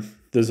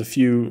 There's a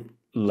few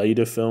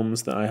later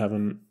films that I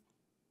haven't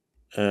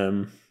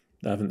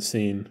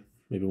seen,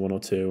 maybe one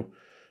or two.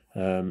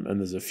 And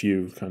there's a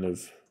few kind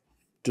of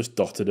just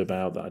dotted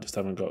about that I just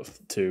haven't got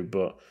to,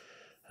 but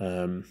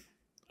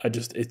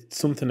it's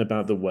something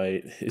about the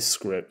way his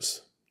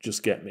scripts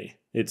just get me.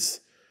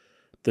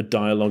 The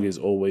dialogue is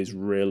always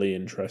really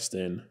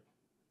interesting.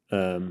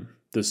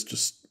 There's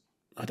just,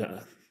 I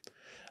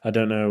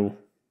don't know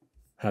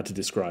how to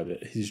describe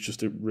it. He's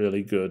just a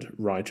really good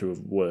writer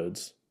of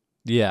words.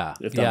 Yeah.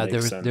 If that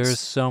makes sense. There's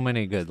so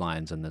many good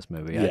lines in this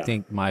movie. Yeah. I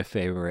think my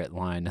favorite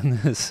line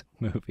in this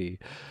movie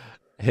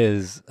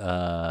is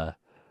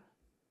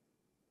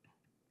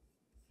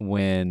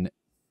when,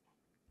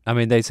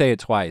 they say it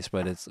twice,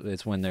 but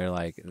it's when they're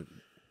like,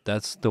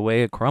 that's the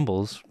way it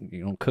crumbles,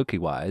 cookie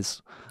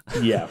wise.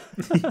 Yeah.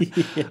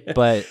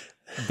 But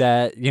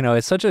that, you know,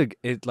 it's such a,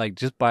 it like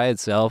just by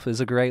itself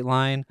is a great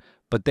line,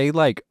 but they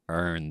like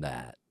earn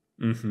that,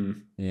 Mm-hmm.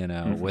 you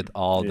know, with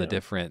all the Yeah.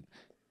 different,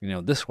 you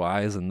know, this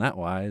wise and that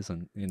wise,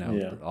 and, you know,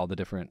 Yeah. all the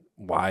different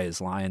wise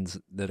lines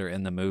that are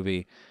in the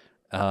movie.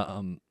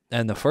 And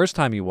the first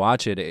time you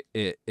watch it,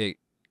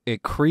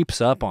 it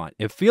creeps up on,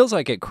 it feels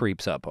like it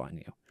creeps up on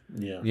you.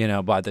 Yeah. You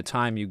know, by the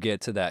time you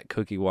get to that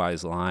cookie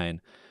wise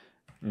line,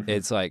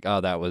 it's like,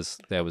 oh, that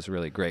was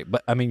really great.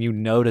 But I mean, you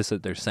notice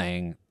that they're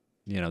saying,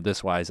 you know,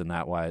 this wise and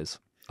that wise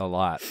a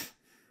lot.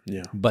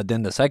 Yeah. But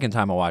then the second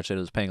time I watched it, I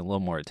was paying a little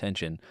more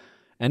attention,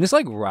 and it's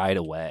like right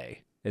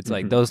away. It's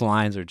like those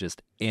lines are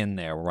just in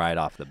there right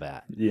off the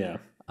bat. Yeah.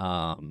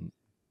 And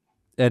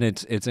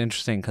it's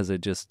interesting because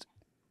it just,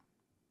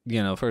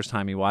 you know, first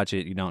time you watch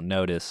it, you don't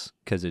notice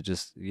because it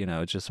just, you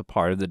know, it's just a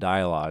part of the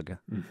dialogue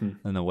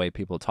and the way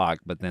people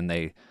talk. But then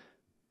they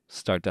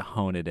start to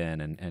hone it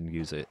in and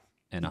use it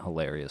in a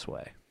hilarious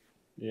way.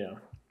 Yeah.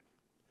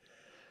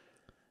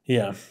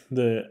 Yeah.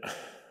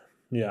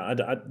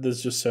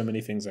 There's just so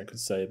many things I could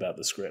say about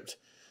the script,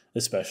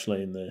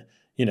 especially in the,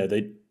 you know,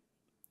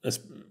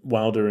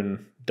 Wilder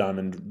and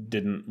Diamond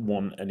didn't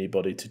want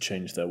anybody to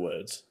change their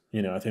words.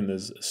 You know, I think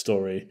there's a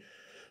story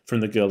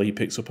from the girl he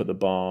picks up at the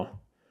bar,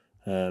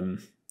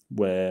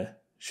 where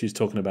she's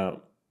talking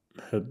about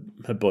her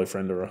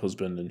boyfriend or her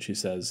husband, and she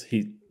says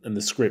and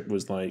the script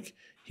was like,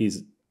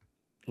 he's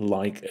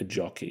like a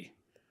jockey.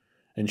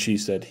 And she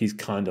said, he's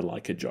kind of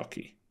like a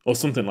jockey, or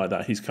something like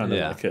that. He's kind of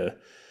like a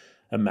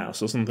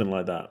mouse or something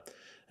like that.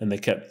 And they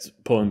kept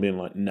Paul being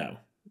like, no,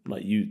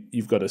 like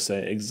you've got to say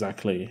it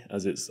exactly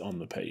as it's on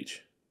the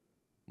page.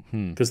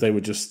 Because they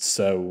were just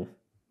so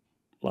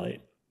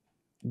like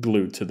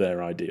glued to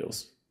their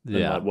ideals. And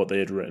like what they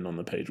had written on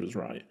the page was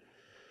right.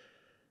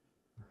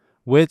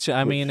 Which,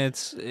 I mean,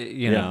 it's,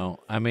 you know,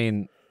 I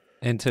mean,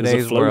 in today's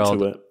There's a flow world,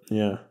 to it.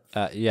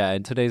 Yeah.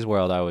 In today's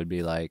world, I would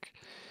be like,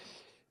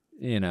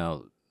 you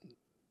know,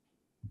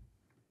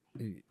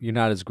 you're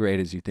not as great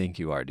as you think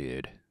you are,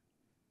 dude.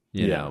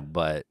 You know,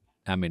 but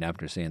I mean,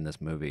 after seeing this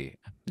movie,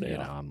 you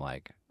know, I'm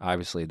like,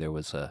 obviously there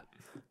was a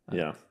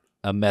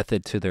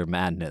method to their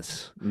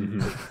madness.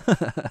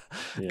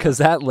 Because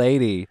that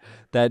lady,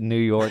 that New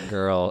York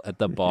girl at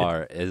the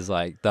bar is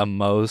like the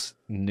most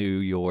New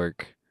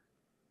York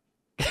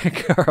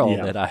girl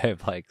that I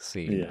have like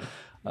seen. Yeah,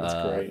 that's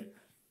great.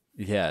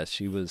 Yeah,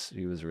 she was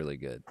really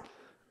good.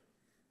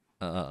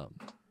 Yeah,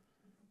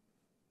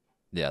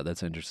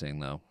 that's interesting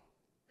though.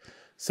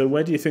 So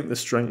where do you think the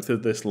strength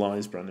of this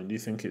lies, Brandon? Do you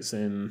think it's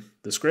in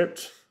the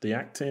script, the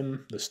acting,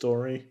 the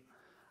story?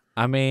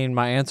 I mean,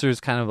 my answer is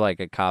kind of like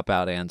a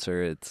cop-out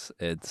answer. It's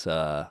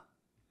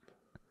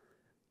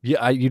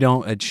you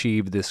don't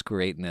achieve this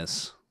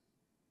greatness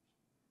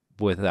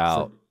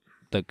without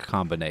the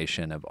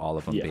combination of all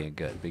of them being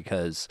good,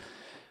 because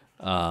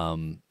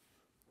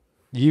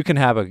you can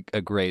have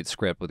a great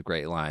script with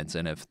great lines,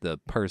 and if the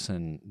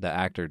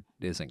actor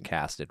isn't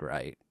casted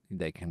right,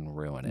 they can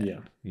ruin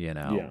it. You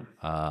know.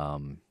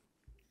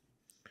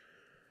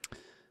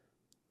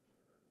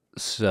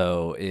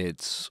 So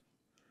it's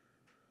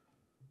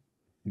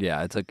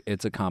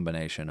a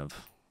combination of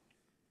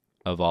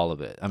all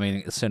of it. I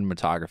mean,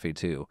 cinematography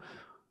too.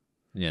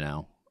 You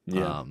know.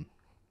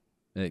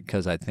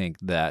 Because I think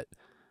that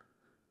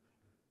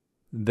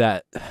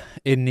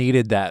it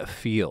needed that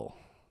feel.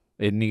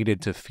 It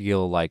needed to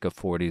feel like a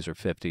 40s or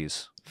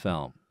 50s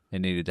film. It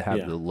needed to have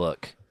the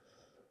look,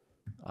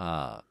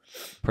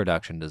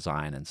 production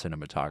design and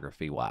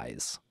cinematography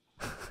wise,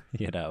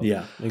 you know.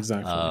 Yeah,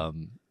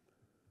 exactly.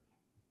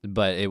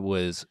 But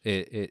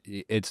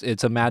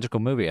it's a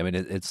magical movie. I mean,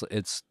 it's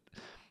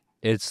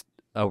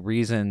a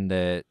reason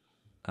that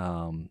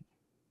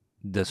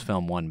this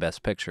film won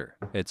Best Picture.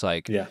 It's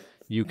like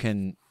you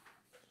can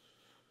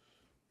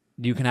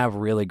have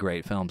really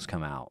great films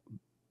come out,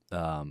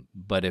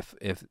 but if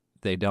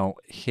they don't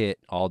hit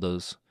all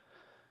those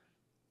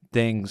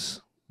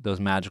things, those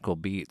magical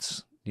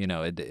beats, you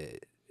know,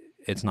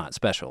 it's not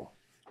special.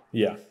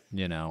 Yeah.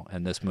 You know,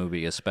 and this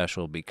movie is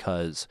special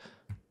because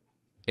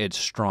it's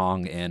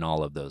strong in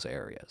all of those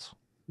areas.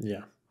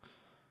 Yeah,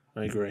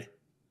 I agree.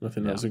 I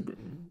think that was a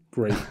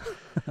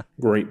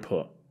great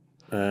put.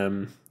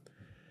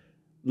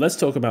 Let's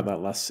talk about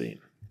that last scene,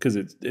 because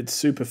it's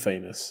super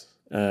famous.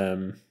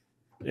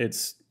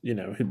 It's, you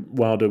know,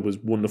 Wilder was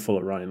wonderful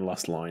at writing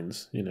last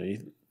lines. You know,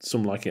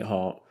 Some Like It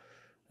Hot,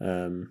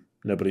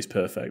 Nobody's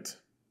Perfect,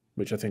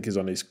 which I think is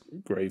on his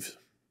gravestone,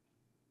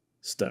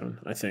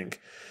 I think.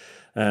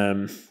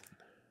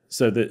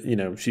 So that, you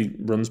know, she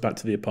runs back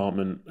to the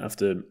apartment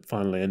after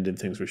finally ending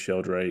things with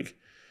Sheldrake.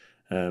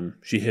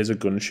 She hears a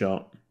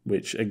gunshot,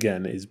 which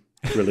again is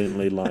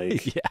brilliantly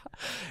like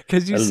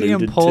because you see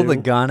him pull the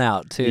to. gun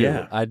out too.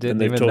 Yeah, I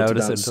didn't even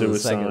notice it until the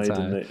second suicide,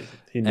 time.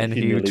 And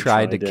he nearly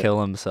tried to it.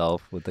 kill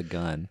himself with the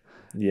gun.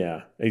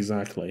 Yeah,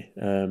 exactly.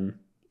 And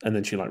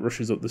then she like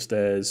rushes up the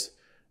stairs,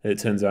 and it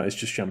turns out it's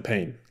just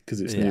champagne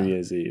because it's New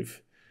Year's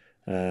Eve.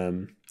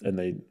 And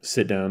they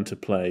sit down to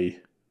play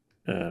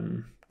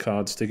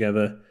cards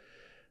together,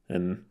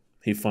 and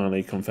he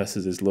finally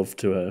confesses his love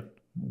to her,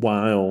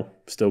 while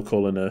still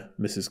calling her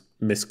Miss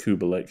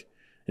Kubelik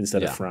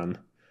instead of Yeah. Fran.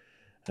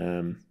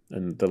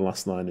 And the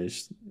last line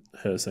is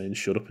her saying,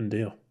 "Shut up and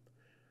deal."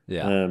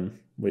 Yeah.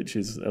 Which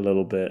is a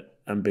little bit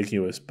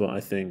ambiguous, but I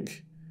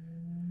think,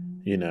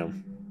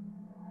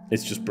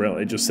 it's just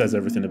brilliant. It just says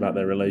everything about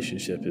their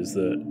relationship, is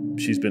that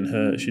she's been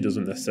hurt. She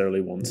doesn't necessarily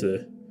want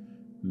to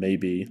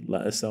maybe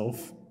let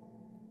herself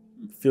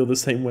feel the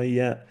same way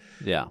yet,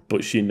 Yeah.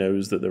 but she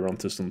knows that they're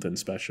onto something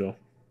special.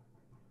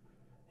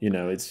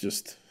 It's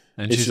just...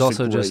 And it's she's just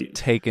a also just great-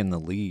 taken the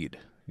lead,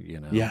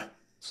 Yeah,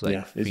 It's like yeah,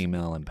 it's-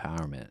 female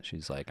empowerment.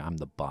 She's like, I'm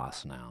the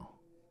boss now.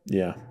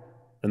 yeah.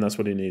 And that's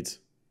what he needs.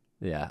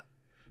 Yeah.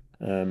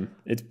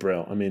 It's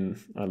brilliant. I mean,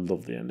 I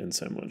love the ending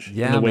so much.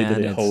 Yeah, and the way man, that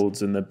it it's-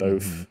 holds, and they're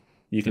both...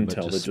 You can But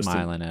tell just they're just...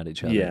 smiling at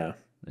each other. Yeah,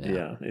 Yeah.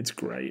 yeah. It's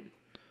great.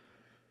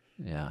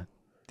 Yeah.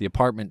 The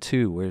Apartment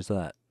 2, where's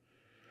that?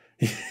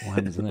 What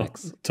happens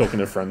next? Talking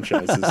of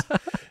franchises.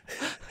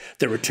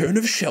 The Return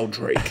of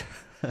Sheldrake.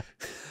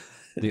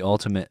 The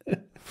ultimate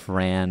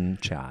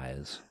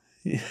franchise.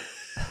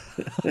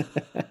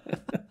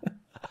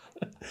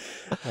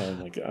 Oh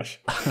my gosh.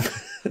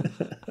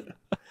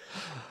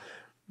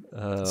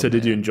 Oh, So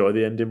did you enjoy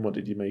the ending? What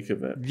did you make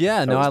of it?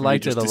 Yeah, no, was I me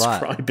liked it just a lot.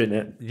 Describing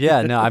it.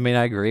 Yeah, no, I mean,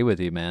 I agree with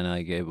you, man.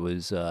 Like, it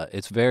was,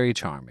 it's very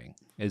charming.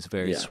 It's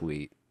very Yeah.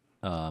 sweet.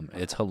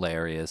 It's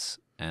hilarious,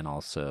 and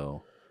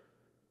also,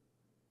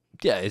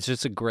 yeah, it's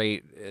just a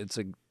great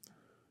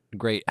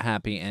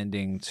happy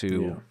ending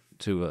to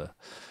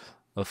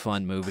a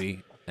fun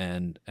movie,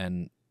 and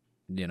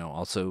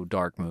also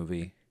dark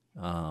movie.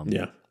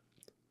 Yeah.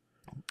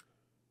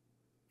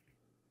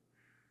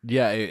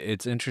 Yeah,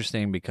 it's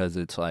interesting because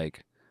it's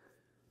like,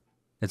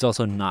 it's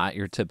also not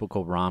your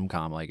typical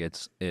rom-com. Like,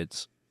 it's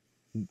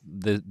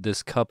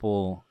this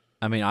couple.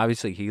 I mean,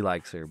 obviously he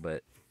likes her,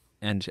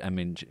 and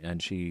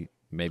she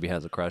maybe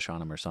has a crush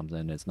on him or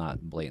something. It's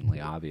not blatantly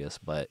obvious,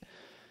 but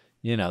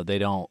they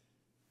don't.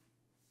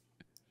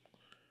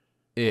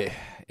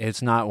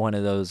 It's not one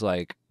of those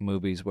like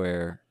movies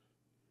where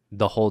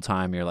the whole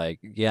time you're like,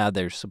 yeah,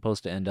 they're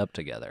supposed to end up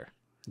together.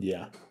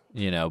 Yeah. But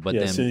yeah, then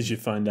as soon as you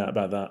find out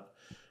about that,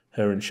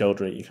 her and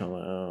Sheldrake, you're kind of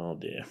like, oh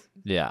dear.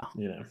 yeah.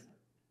 But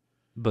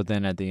But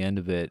then at the end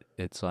of it,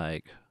 it's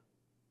like,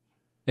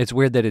 it's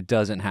weird that it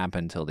doesn't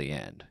happen till the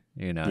end.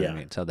 You know what Yeah. I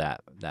mean? Till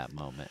that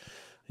moment.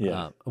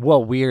 yeah.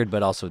 Well, weird,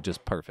 but also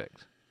just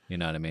perfect. You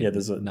know what I mean? Yeah,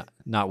 there's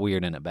not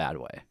weird in a bad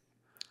way.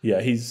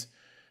 Yeah, he's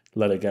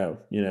let her go.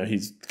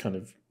 He's kind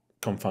of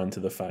confined to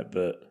the fact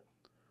that,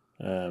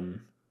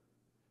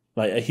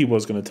 like, he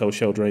was going to tell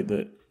Sheldrake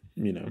that,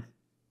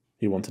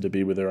 he wanted to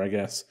be with her, I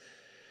guess.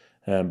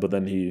 But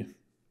then he's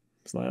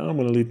like, oh, I'm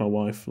going to leave my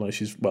wife. Like,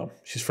 she's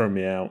thrown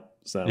me out.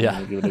 So Yeah.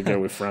 I'm going to give it a go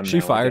with Fran She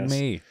now, I fired guess.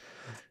 me.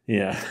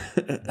 Yeah.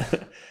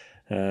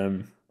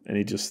 And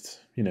he just,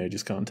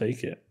 just can't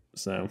take it.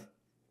 So,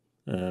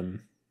 and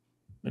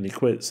he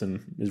quits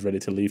and is ready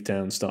to leave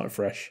town, start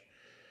fresh.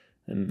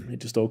 And it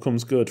just all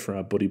comes good for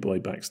our buddy boy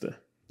Baxter.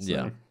 So,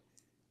 Yeah.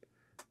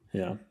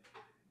 Yeah.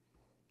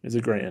 It's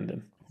a great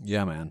ending.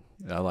 Yeah, man.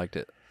 I liked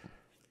it.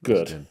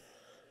 Good.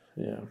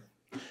 Yeah.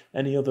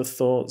 Any other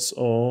thoughts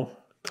or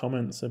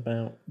comments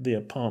about The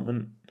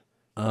Apartment?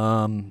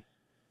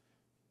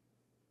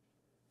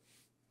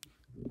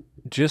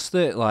 Just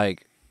that,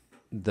 like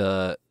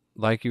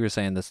you were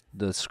saying,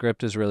 the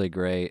script is really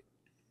great.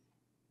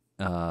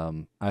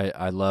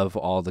 I love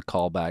all the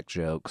callback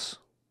jokes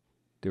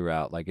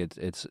throughout. Like,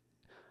 it's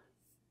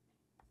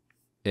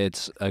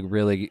a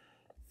really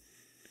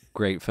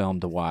great film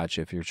to watch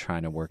if you're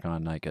trying to work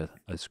on like a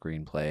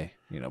screenplay,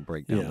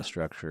 break down Yeah. the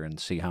structure and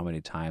see how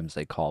many times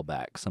they call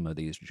back some of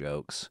these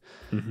jokes.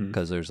 Mm-hmm.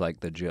 Because there's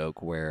like the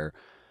joke where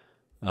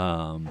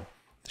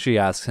she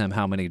asks him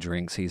how many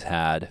drinks he's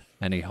had,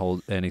 and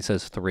he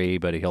says 3,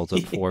 but he holds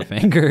up 4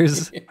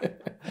 fingers.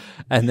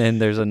 And then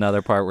there's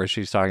another part where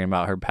she's talking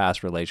about her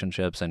past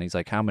relationships, and he's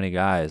like, how many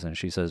guys? And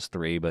she says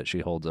 3, but she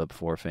holds up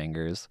 4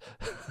 fingers.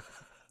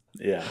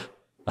 Yeah.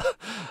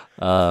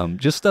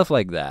 Just stuff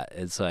like that.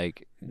 It's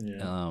like,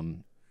 Yeah.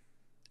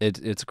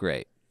 it's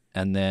great.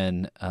 And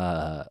then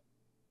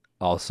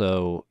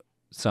also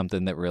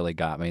something that really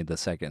got me the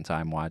second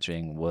time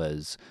watching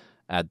was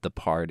at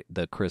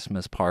the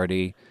Christmas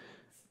party,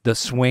 the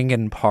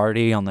swinging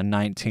party on the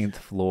 19th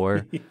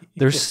floor.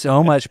 There's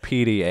so much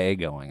PDA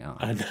going on.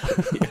 I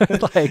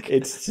know. Like,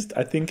 it's just,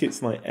 I think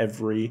it's like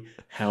every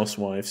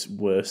housewife's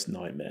worst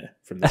nightmare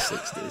from the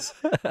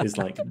 60s. Is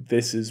like,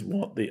 this is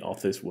what the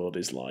office world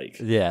is like.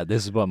 yeah,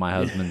 this is what my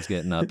husband's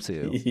getting up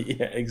to.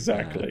 Yeah,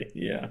 exactly.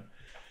 Yeah.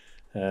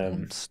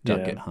 I'm stuck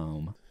yeah. at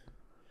home.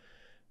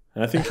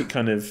 And I think it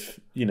kind of,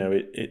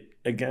 it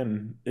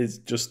again, is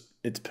just,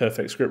 it's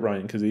perfect script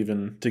writing, because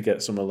even to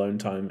get some alone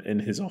time in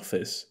his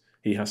office,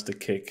 he has to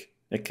kick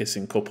a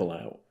kissing couple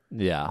out,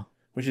 Yeah.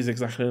 which is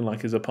exactly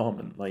like his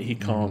apartment. Like, he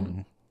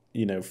can't,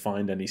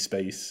 find any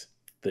space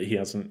that he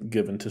hasn't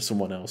given to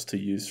someone else to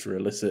use for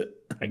illicit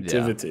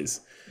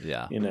activities,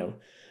 Yeah.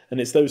 And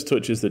it's those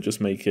touches that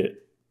just make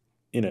it,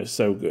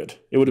 so good.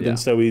 It would have Yeah. been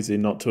so easy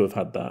not to have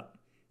had that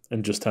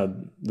and just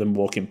had them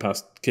walking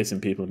past, kissing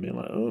people and being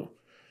like, oh,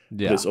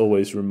 But Yeah. it's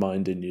always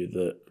reminding you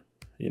that,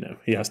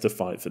 he has to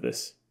fight for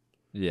this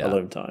Yeah.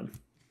 alone time.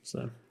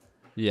 So,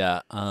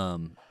 Yeah.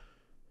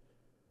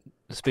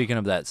 Speaking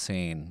of that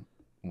scene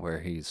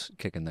where he's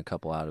kicking the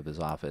couple out of his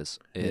office,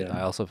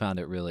 I also found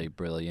it really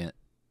brilliant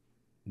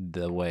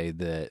the way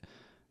that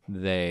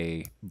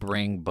they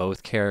bring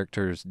both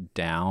characters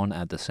down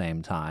at the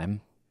same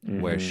time,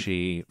 where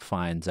she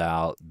finds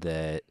out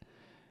that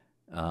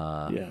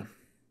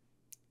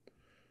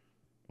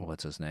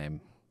what's his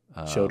name?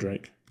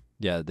 Sheldrake.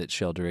 Yeah, that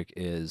Sheldrake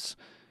is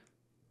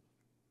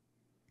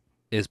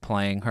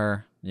playing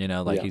her,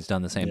 he's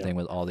done the same thing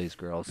with all these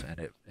girls, and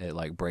it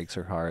like breaks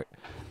her heart.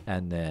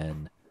 And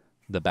then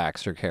the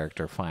Baxter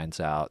character finds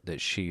out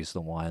that she's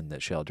the one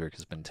that Sheldrake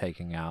has been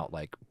taking out,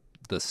 like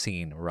the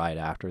scene right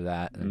after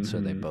that. And so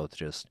they both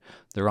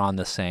they're on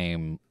the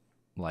same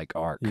like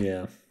arc,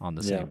 on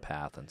the same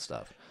path and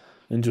stuff.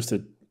 And just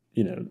a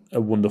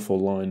wonderful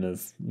line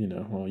of,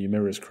 well, your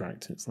mirror's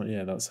cracked. It's like,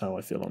 yeah, that's how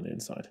I feel on the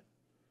inside.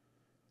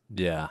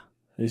 Yeah.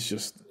 It's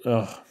just,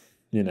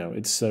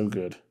 it's so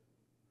good.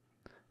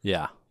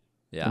 Yeah.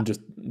 Yeah. And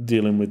just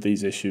dealing with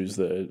these issues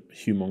that are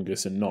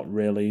humongous and not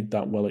really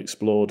that well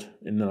explored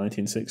in the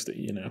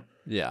 1960s,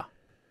 Yeah.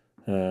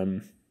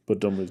 But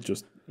done with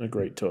just a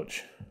great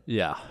touch.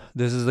 Yeah.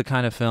 This is the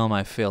kind of film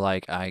I feel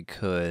like I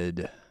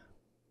could,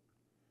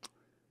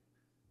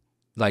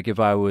 like if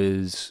I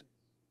was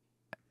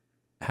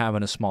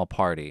having a small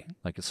party,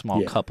 like a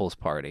small couples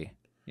party,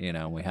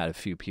 we had a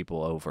few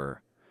people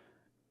over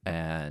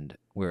and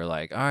we were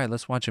like, all right,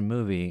 let's watch a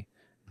movie.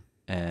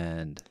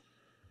 And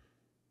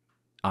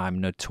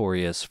I'm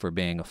notorious for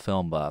being a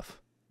film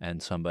buff.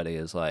 And somebody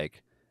is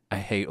like, I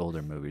hate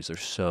older movies. They're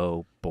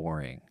so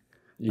boring.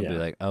 I'd be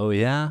like, oh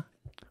yeah?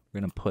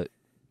 We're going to put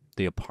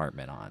The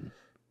Apartment on.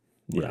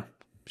 We're gonna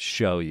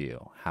show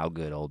you how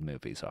good old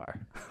movies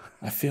are.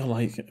 I feel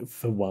like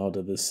for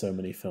Wilder, there's so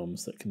many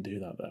films that can do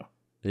that, though.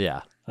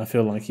 Yeah. I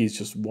feel like he's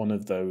just one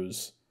of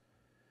those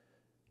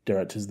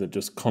directors that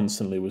just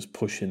constantly was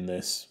pushing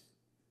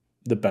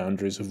the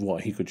boundaries of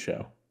what he could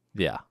show.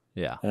 Yeah,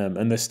 yeah.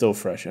 And they're still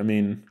fresh. I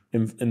mean,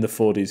 in the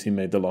 40s, he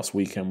made The Lost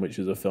Weekend, which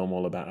is a film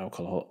all about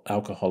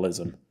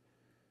alcoholism.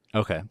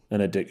 Okay.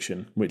 And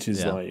addiction, which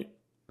is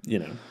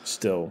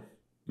still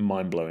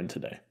mind-blowing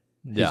today.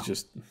 Yeah.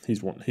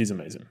 He's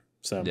amazing.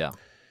 So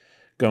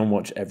go and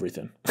watch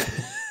everything.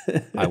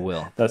 I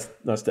will.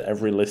 That's to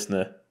every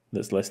listener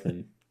that's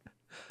listening.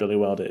 Billy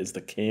Wilder is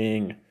the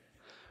king.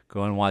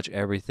 Go and watch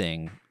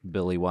everything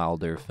Billy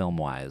Wilder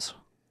film-wise.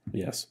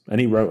 Yes. And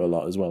he wrote a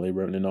lot as well. He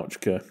wrote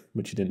Ninotchka,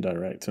 which he didn't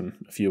direct, and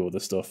a few other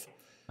stuff.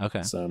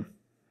 Okay. So,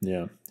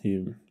 yeah,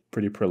 he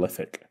pretty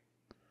prolific.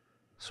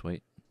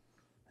 Sweet.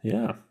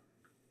 Yeah.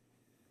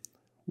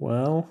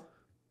 Well,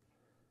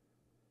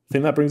 I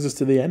think that brings us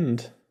to the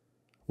end.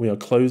 We are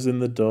closing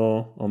the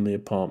door on The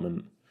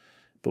Apartment.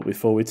 But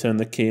before we turn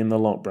the key in the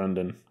lock,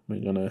 Brandon,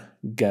 we're going to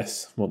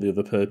guess what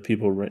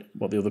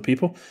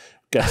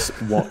guess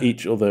what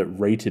each other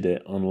rated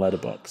it on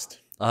Letterboxd.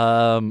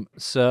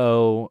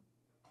 So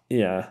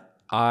yeah,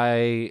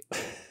 I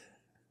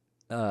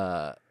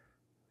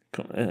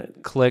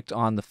clicked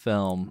on the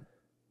film.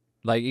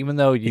 Like, even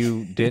though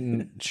you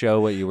didn't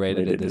show what you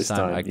rated it this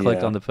time, I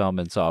clicked on the film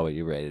and saw what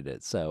you rated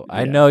it. So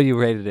I know you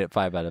rated it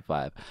 5 out of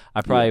 5.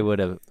 I probably would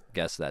have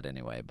guessed that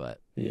anyway, but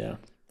yeah,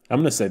 I'm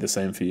going to say the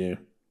same for you.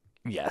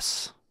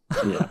 Yes.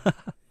 Yeah.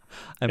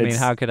 I mean,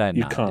 how could I not?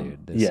 You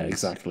can't. Dude? Yeah,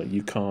 exactly.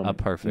 You can't. A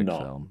perfect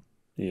film.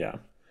 Yeah.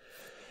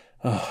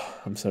 Oh,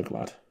 I'm so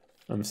glad.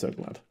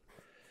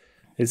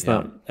 It's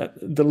that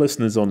the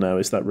listeners will know.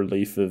 It's that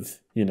relief of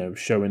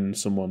showing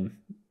someone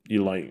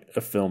you like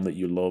a film that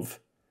you love,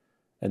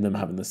 and them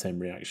having the same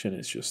reaction.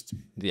 It's just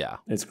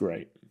it's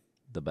great.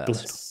 The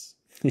best.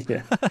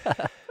 Yeah.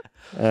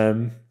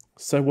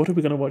 So what are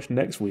we going to watch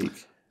next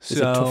week? It's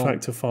a tough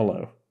act to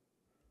follow.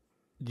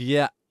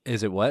 Yeah.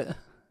 Is it what?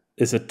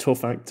 It's a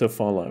tough act to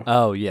follow.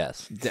 Oh,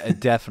 yes,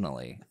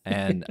 definitely.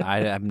 And I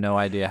have no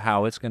idea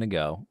how it's going to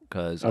go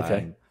because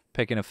I'm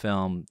picking a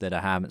film that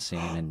I haven't seen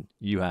and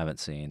you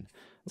haven't seen.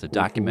 It's a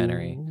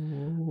documentary.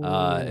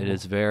 It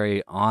is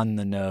very on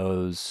the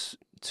nose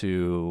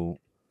to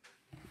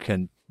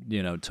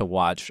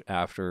watch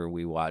after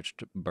we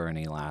watched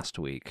Bernie last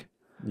week.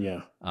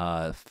 Yeah.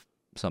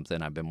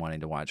 Something I've been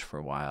wanting to watch for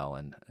a while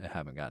and I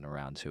haven't gotten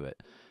around to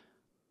it.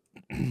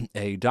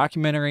 A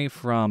documentary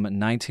from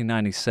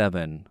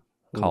 1997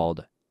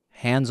 called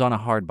Hands on a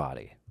Hard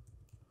Body.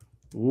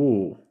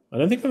 Ooh, I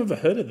don't think I've ever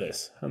heard of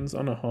this. Hands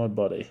on a Hard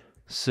Body.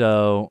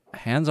 So,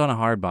 Hands on a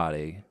Hard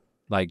Body,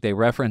 like they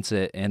reference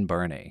it in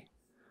Bernie.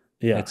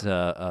 Yeah. It's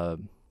a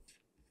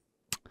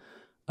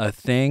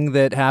thing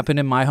that happened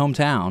in my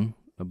hometown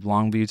of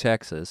Longview,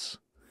 Texas,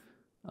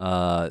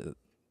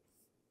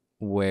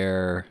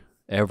 where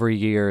every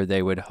year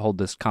they would hold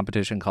this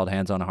competition called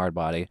Hands on a Hard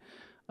Body.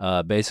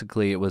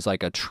 Basically, it was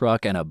like a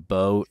truck and a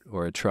boat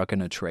or a truck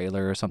and a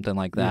trailer or something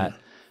like that.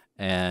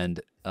 And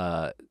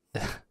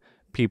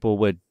people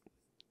would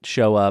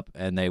show up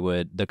and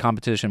the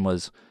competition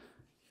was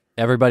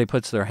everybody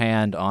puts their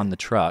hand on the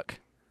truck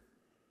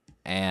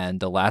and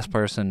the last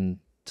person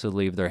to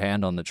leave their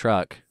hand on the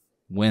truck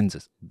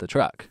wins the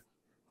truck.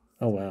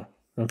 Oh, wow.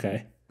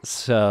 Okay.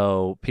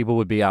 So people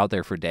would be out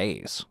there for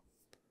days.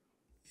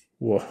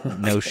 Whoa.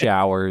 No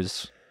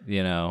showers,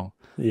 you know.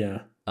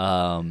 Yeah.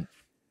 Um,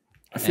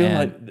 I feel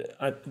like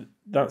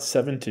that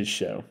 70s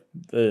show,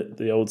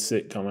 the old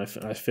sitcom,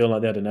 I feel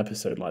like they had an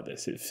episode like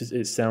this.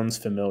 It sounds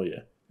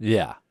familiar.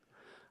 yeah.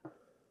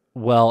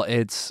 Well,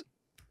 it's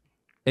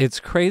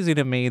crazy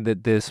to me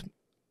that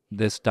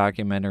this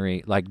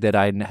documentary, like that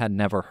I had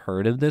never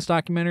heard of this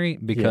documentary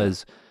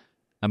because,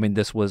 I mean,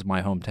 this was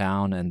my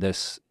hometown, and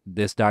this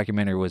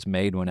documentary was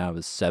made when I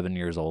was 7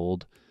 years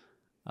old,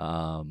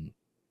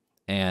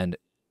 and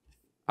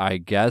I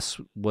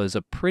guess was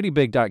a pretty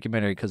big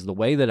documentary because the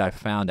way that I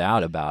found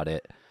out about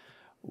it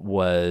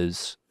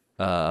was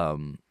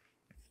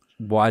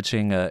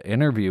watching an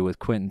interview with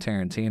Quentin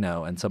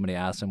Tarantino, and somebody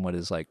asked him what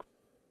his like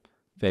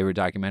favorite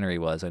documentary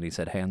was, and he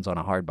said Hands on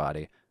a Hard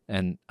Body.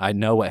 And I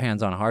know what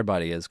Hands on a Hard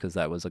Body is because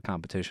that was a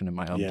competition in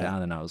my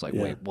hometown, and I was like,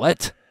 wait,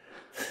 what?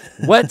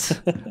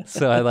 What?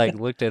 So I like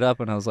looked it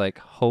up, and I was like,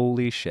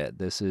 holy shit,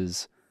 this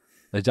is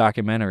a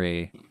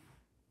documentary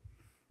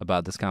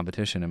about this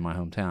competition in my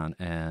hometown,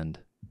 and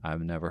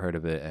I've never heard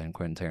of it, and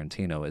Quentin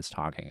Tarantino is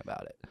talking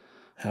about it.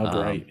 How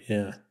great,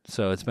 yeah.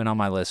 So it's been on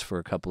my list for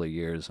a couple of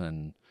years,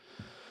 and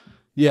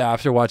yeah,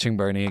 after watching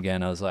Bernie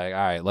again, I was like, all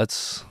right,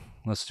 let's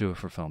do it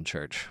for Film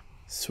Church.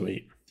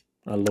 Sweet.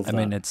 I love that. I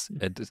mean,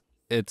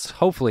 it's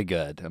hopefully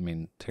good. I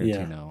mean,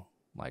 Tarantino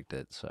liked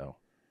it, so.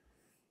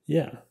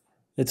 Yeah.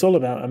 It's all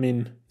about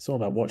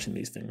watching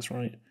these things,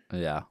 right?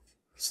 Yeah.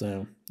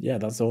 So, yeah,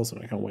 that's awesome.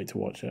 I can't wait to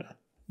watch it.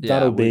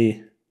 Yeah,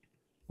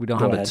 We don't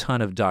Go have ahead. a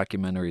ton of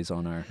documentaries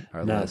on our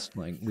No. list.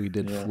 Like, we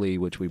did Flea,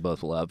 which we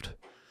both loved.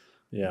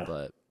 Yeah.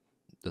 But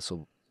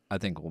I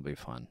think will be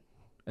fun.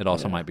 It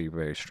also might be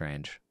very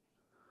strange.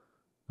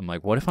 I'm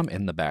like, what if I'm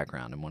in the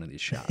background in one of these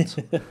shots?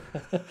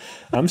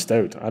 I'm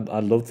stoked. I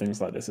love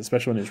things like this,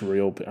 especially when it's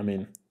real. I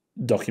mean,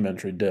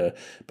 documentary, but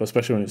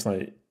especially when it's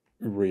like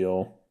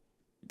real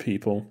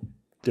people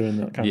doing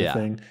that kind of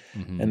thing.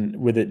 Mm-hmm. And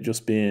with it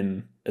just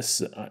being,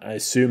 I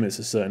assume it's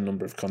a certain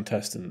number of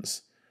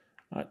contestants.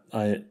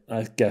 I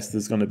guess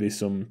there's going to be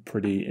some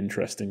pretty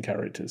interesting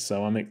characters.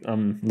 So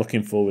I'm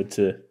looking forward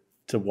to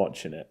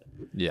watching it.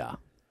 Yeah.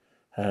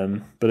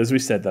 But as we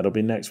said, that'll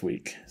be next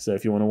week. So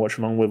if you want to watch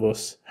along with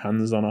us,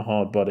 Hands on a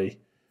Hard Body,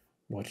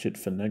 watch it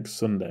for next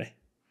Sunday.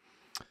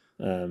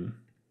 Looks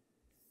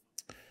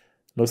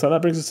like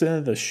that brings us to the end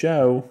of the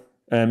show.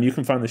 You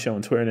can find the show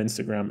on Twitter and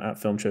Instagram at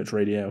Film Church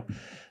Radio,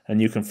 and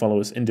you can follow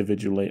us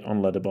individually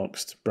on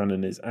Letterboxd.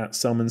 Brandon is at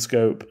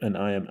Salmonscope, and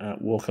I am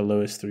at Walker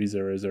Lewis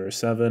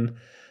 3007.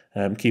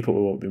 Keep up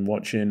with what we've been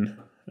watching.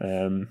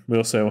 We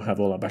also have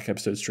all our back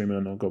episodes streaming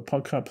on our good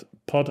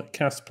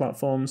podcast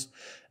platforms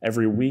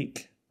every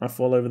week. I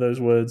fall over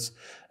those words.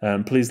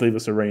 Please leave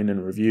us a rating and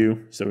a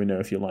review so we know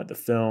if you liked the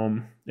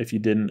film, if you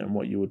didn't, and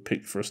what you would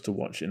pick for us to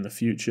watch in the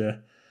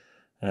future.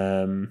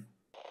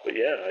 But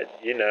yeah,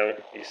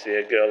 you see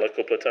a girl a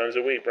couple of times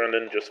a week,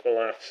 Brandon, just for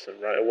laughs,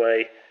 and right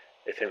away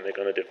they think they're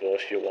going to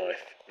divorce your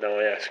wife. Now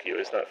I ask you,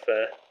 is that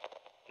fair?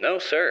 No,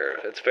 sir.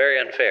 It's very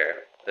unfair,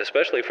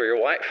 especially for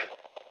your wife.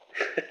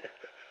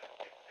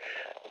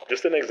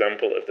 Just an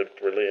example of the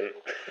brilliant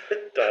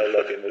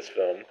dialogue in this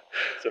film.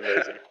 It's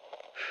amazing.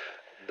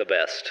 The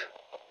best.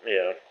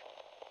 Yeah.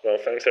 Well,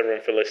 thanks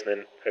everyone for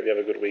listening. Hope you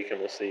have a good week, and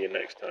we'll see you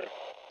next time.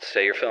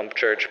 Say your Film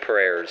Church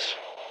prayers.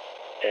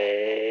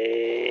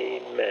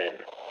 Amen.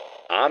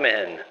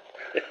 Amen.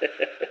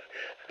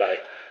 Bye.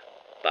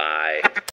 Bye.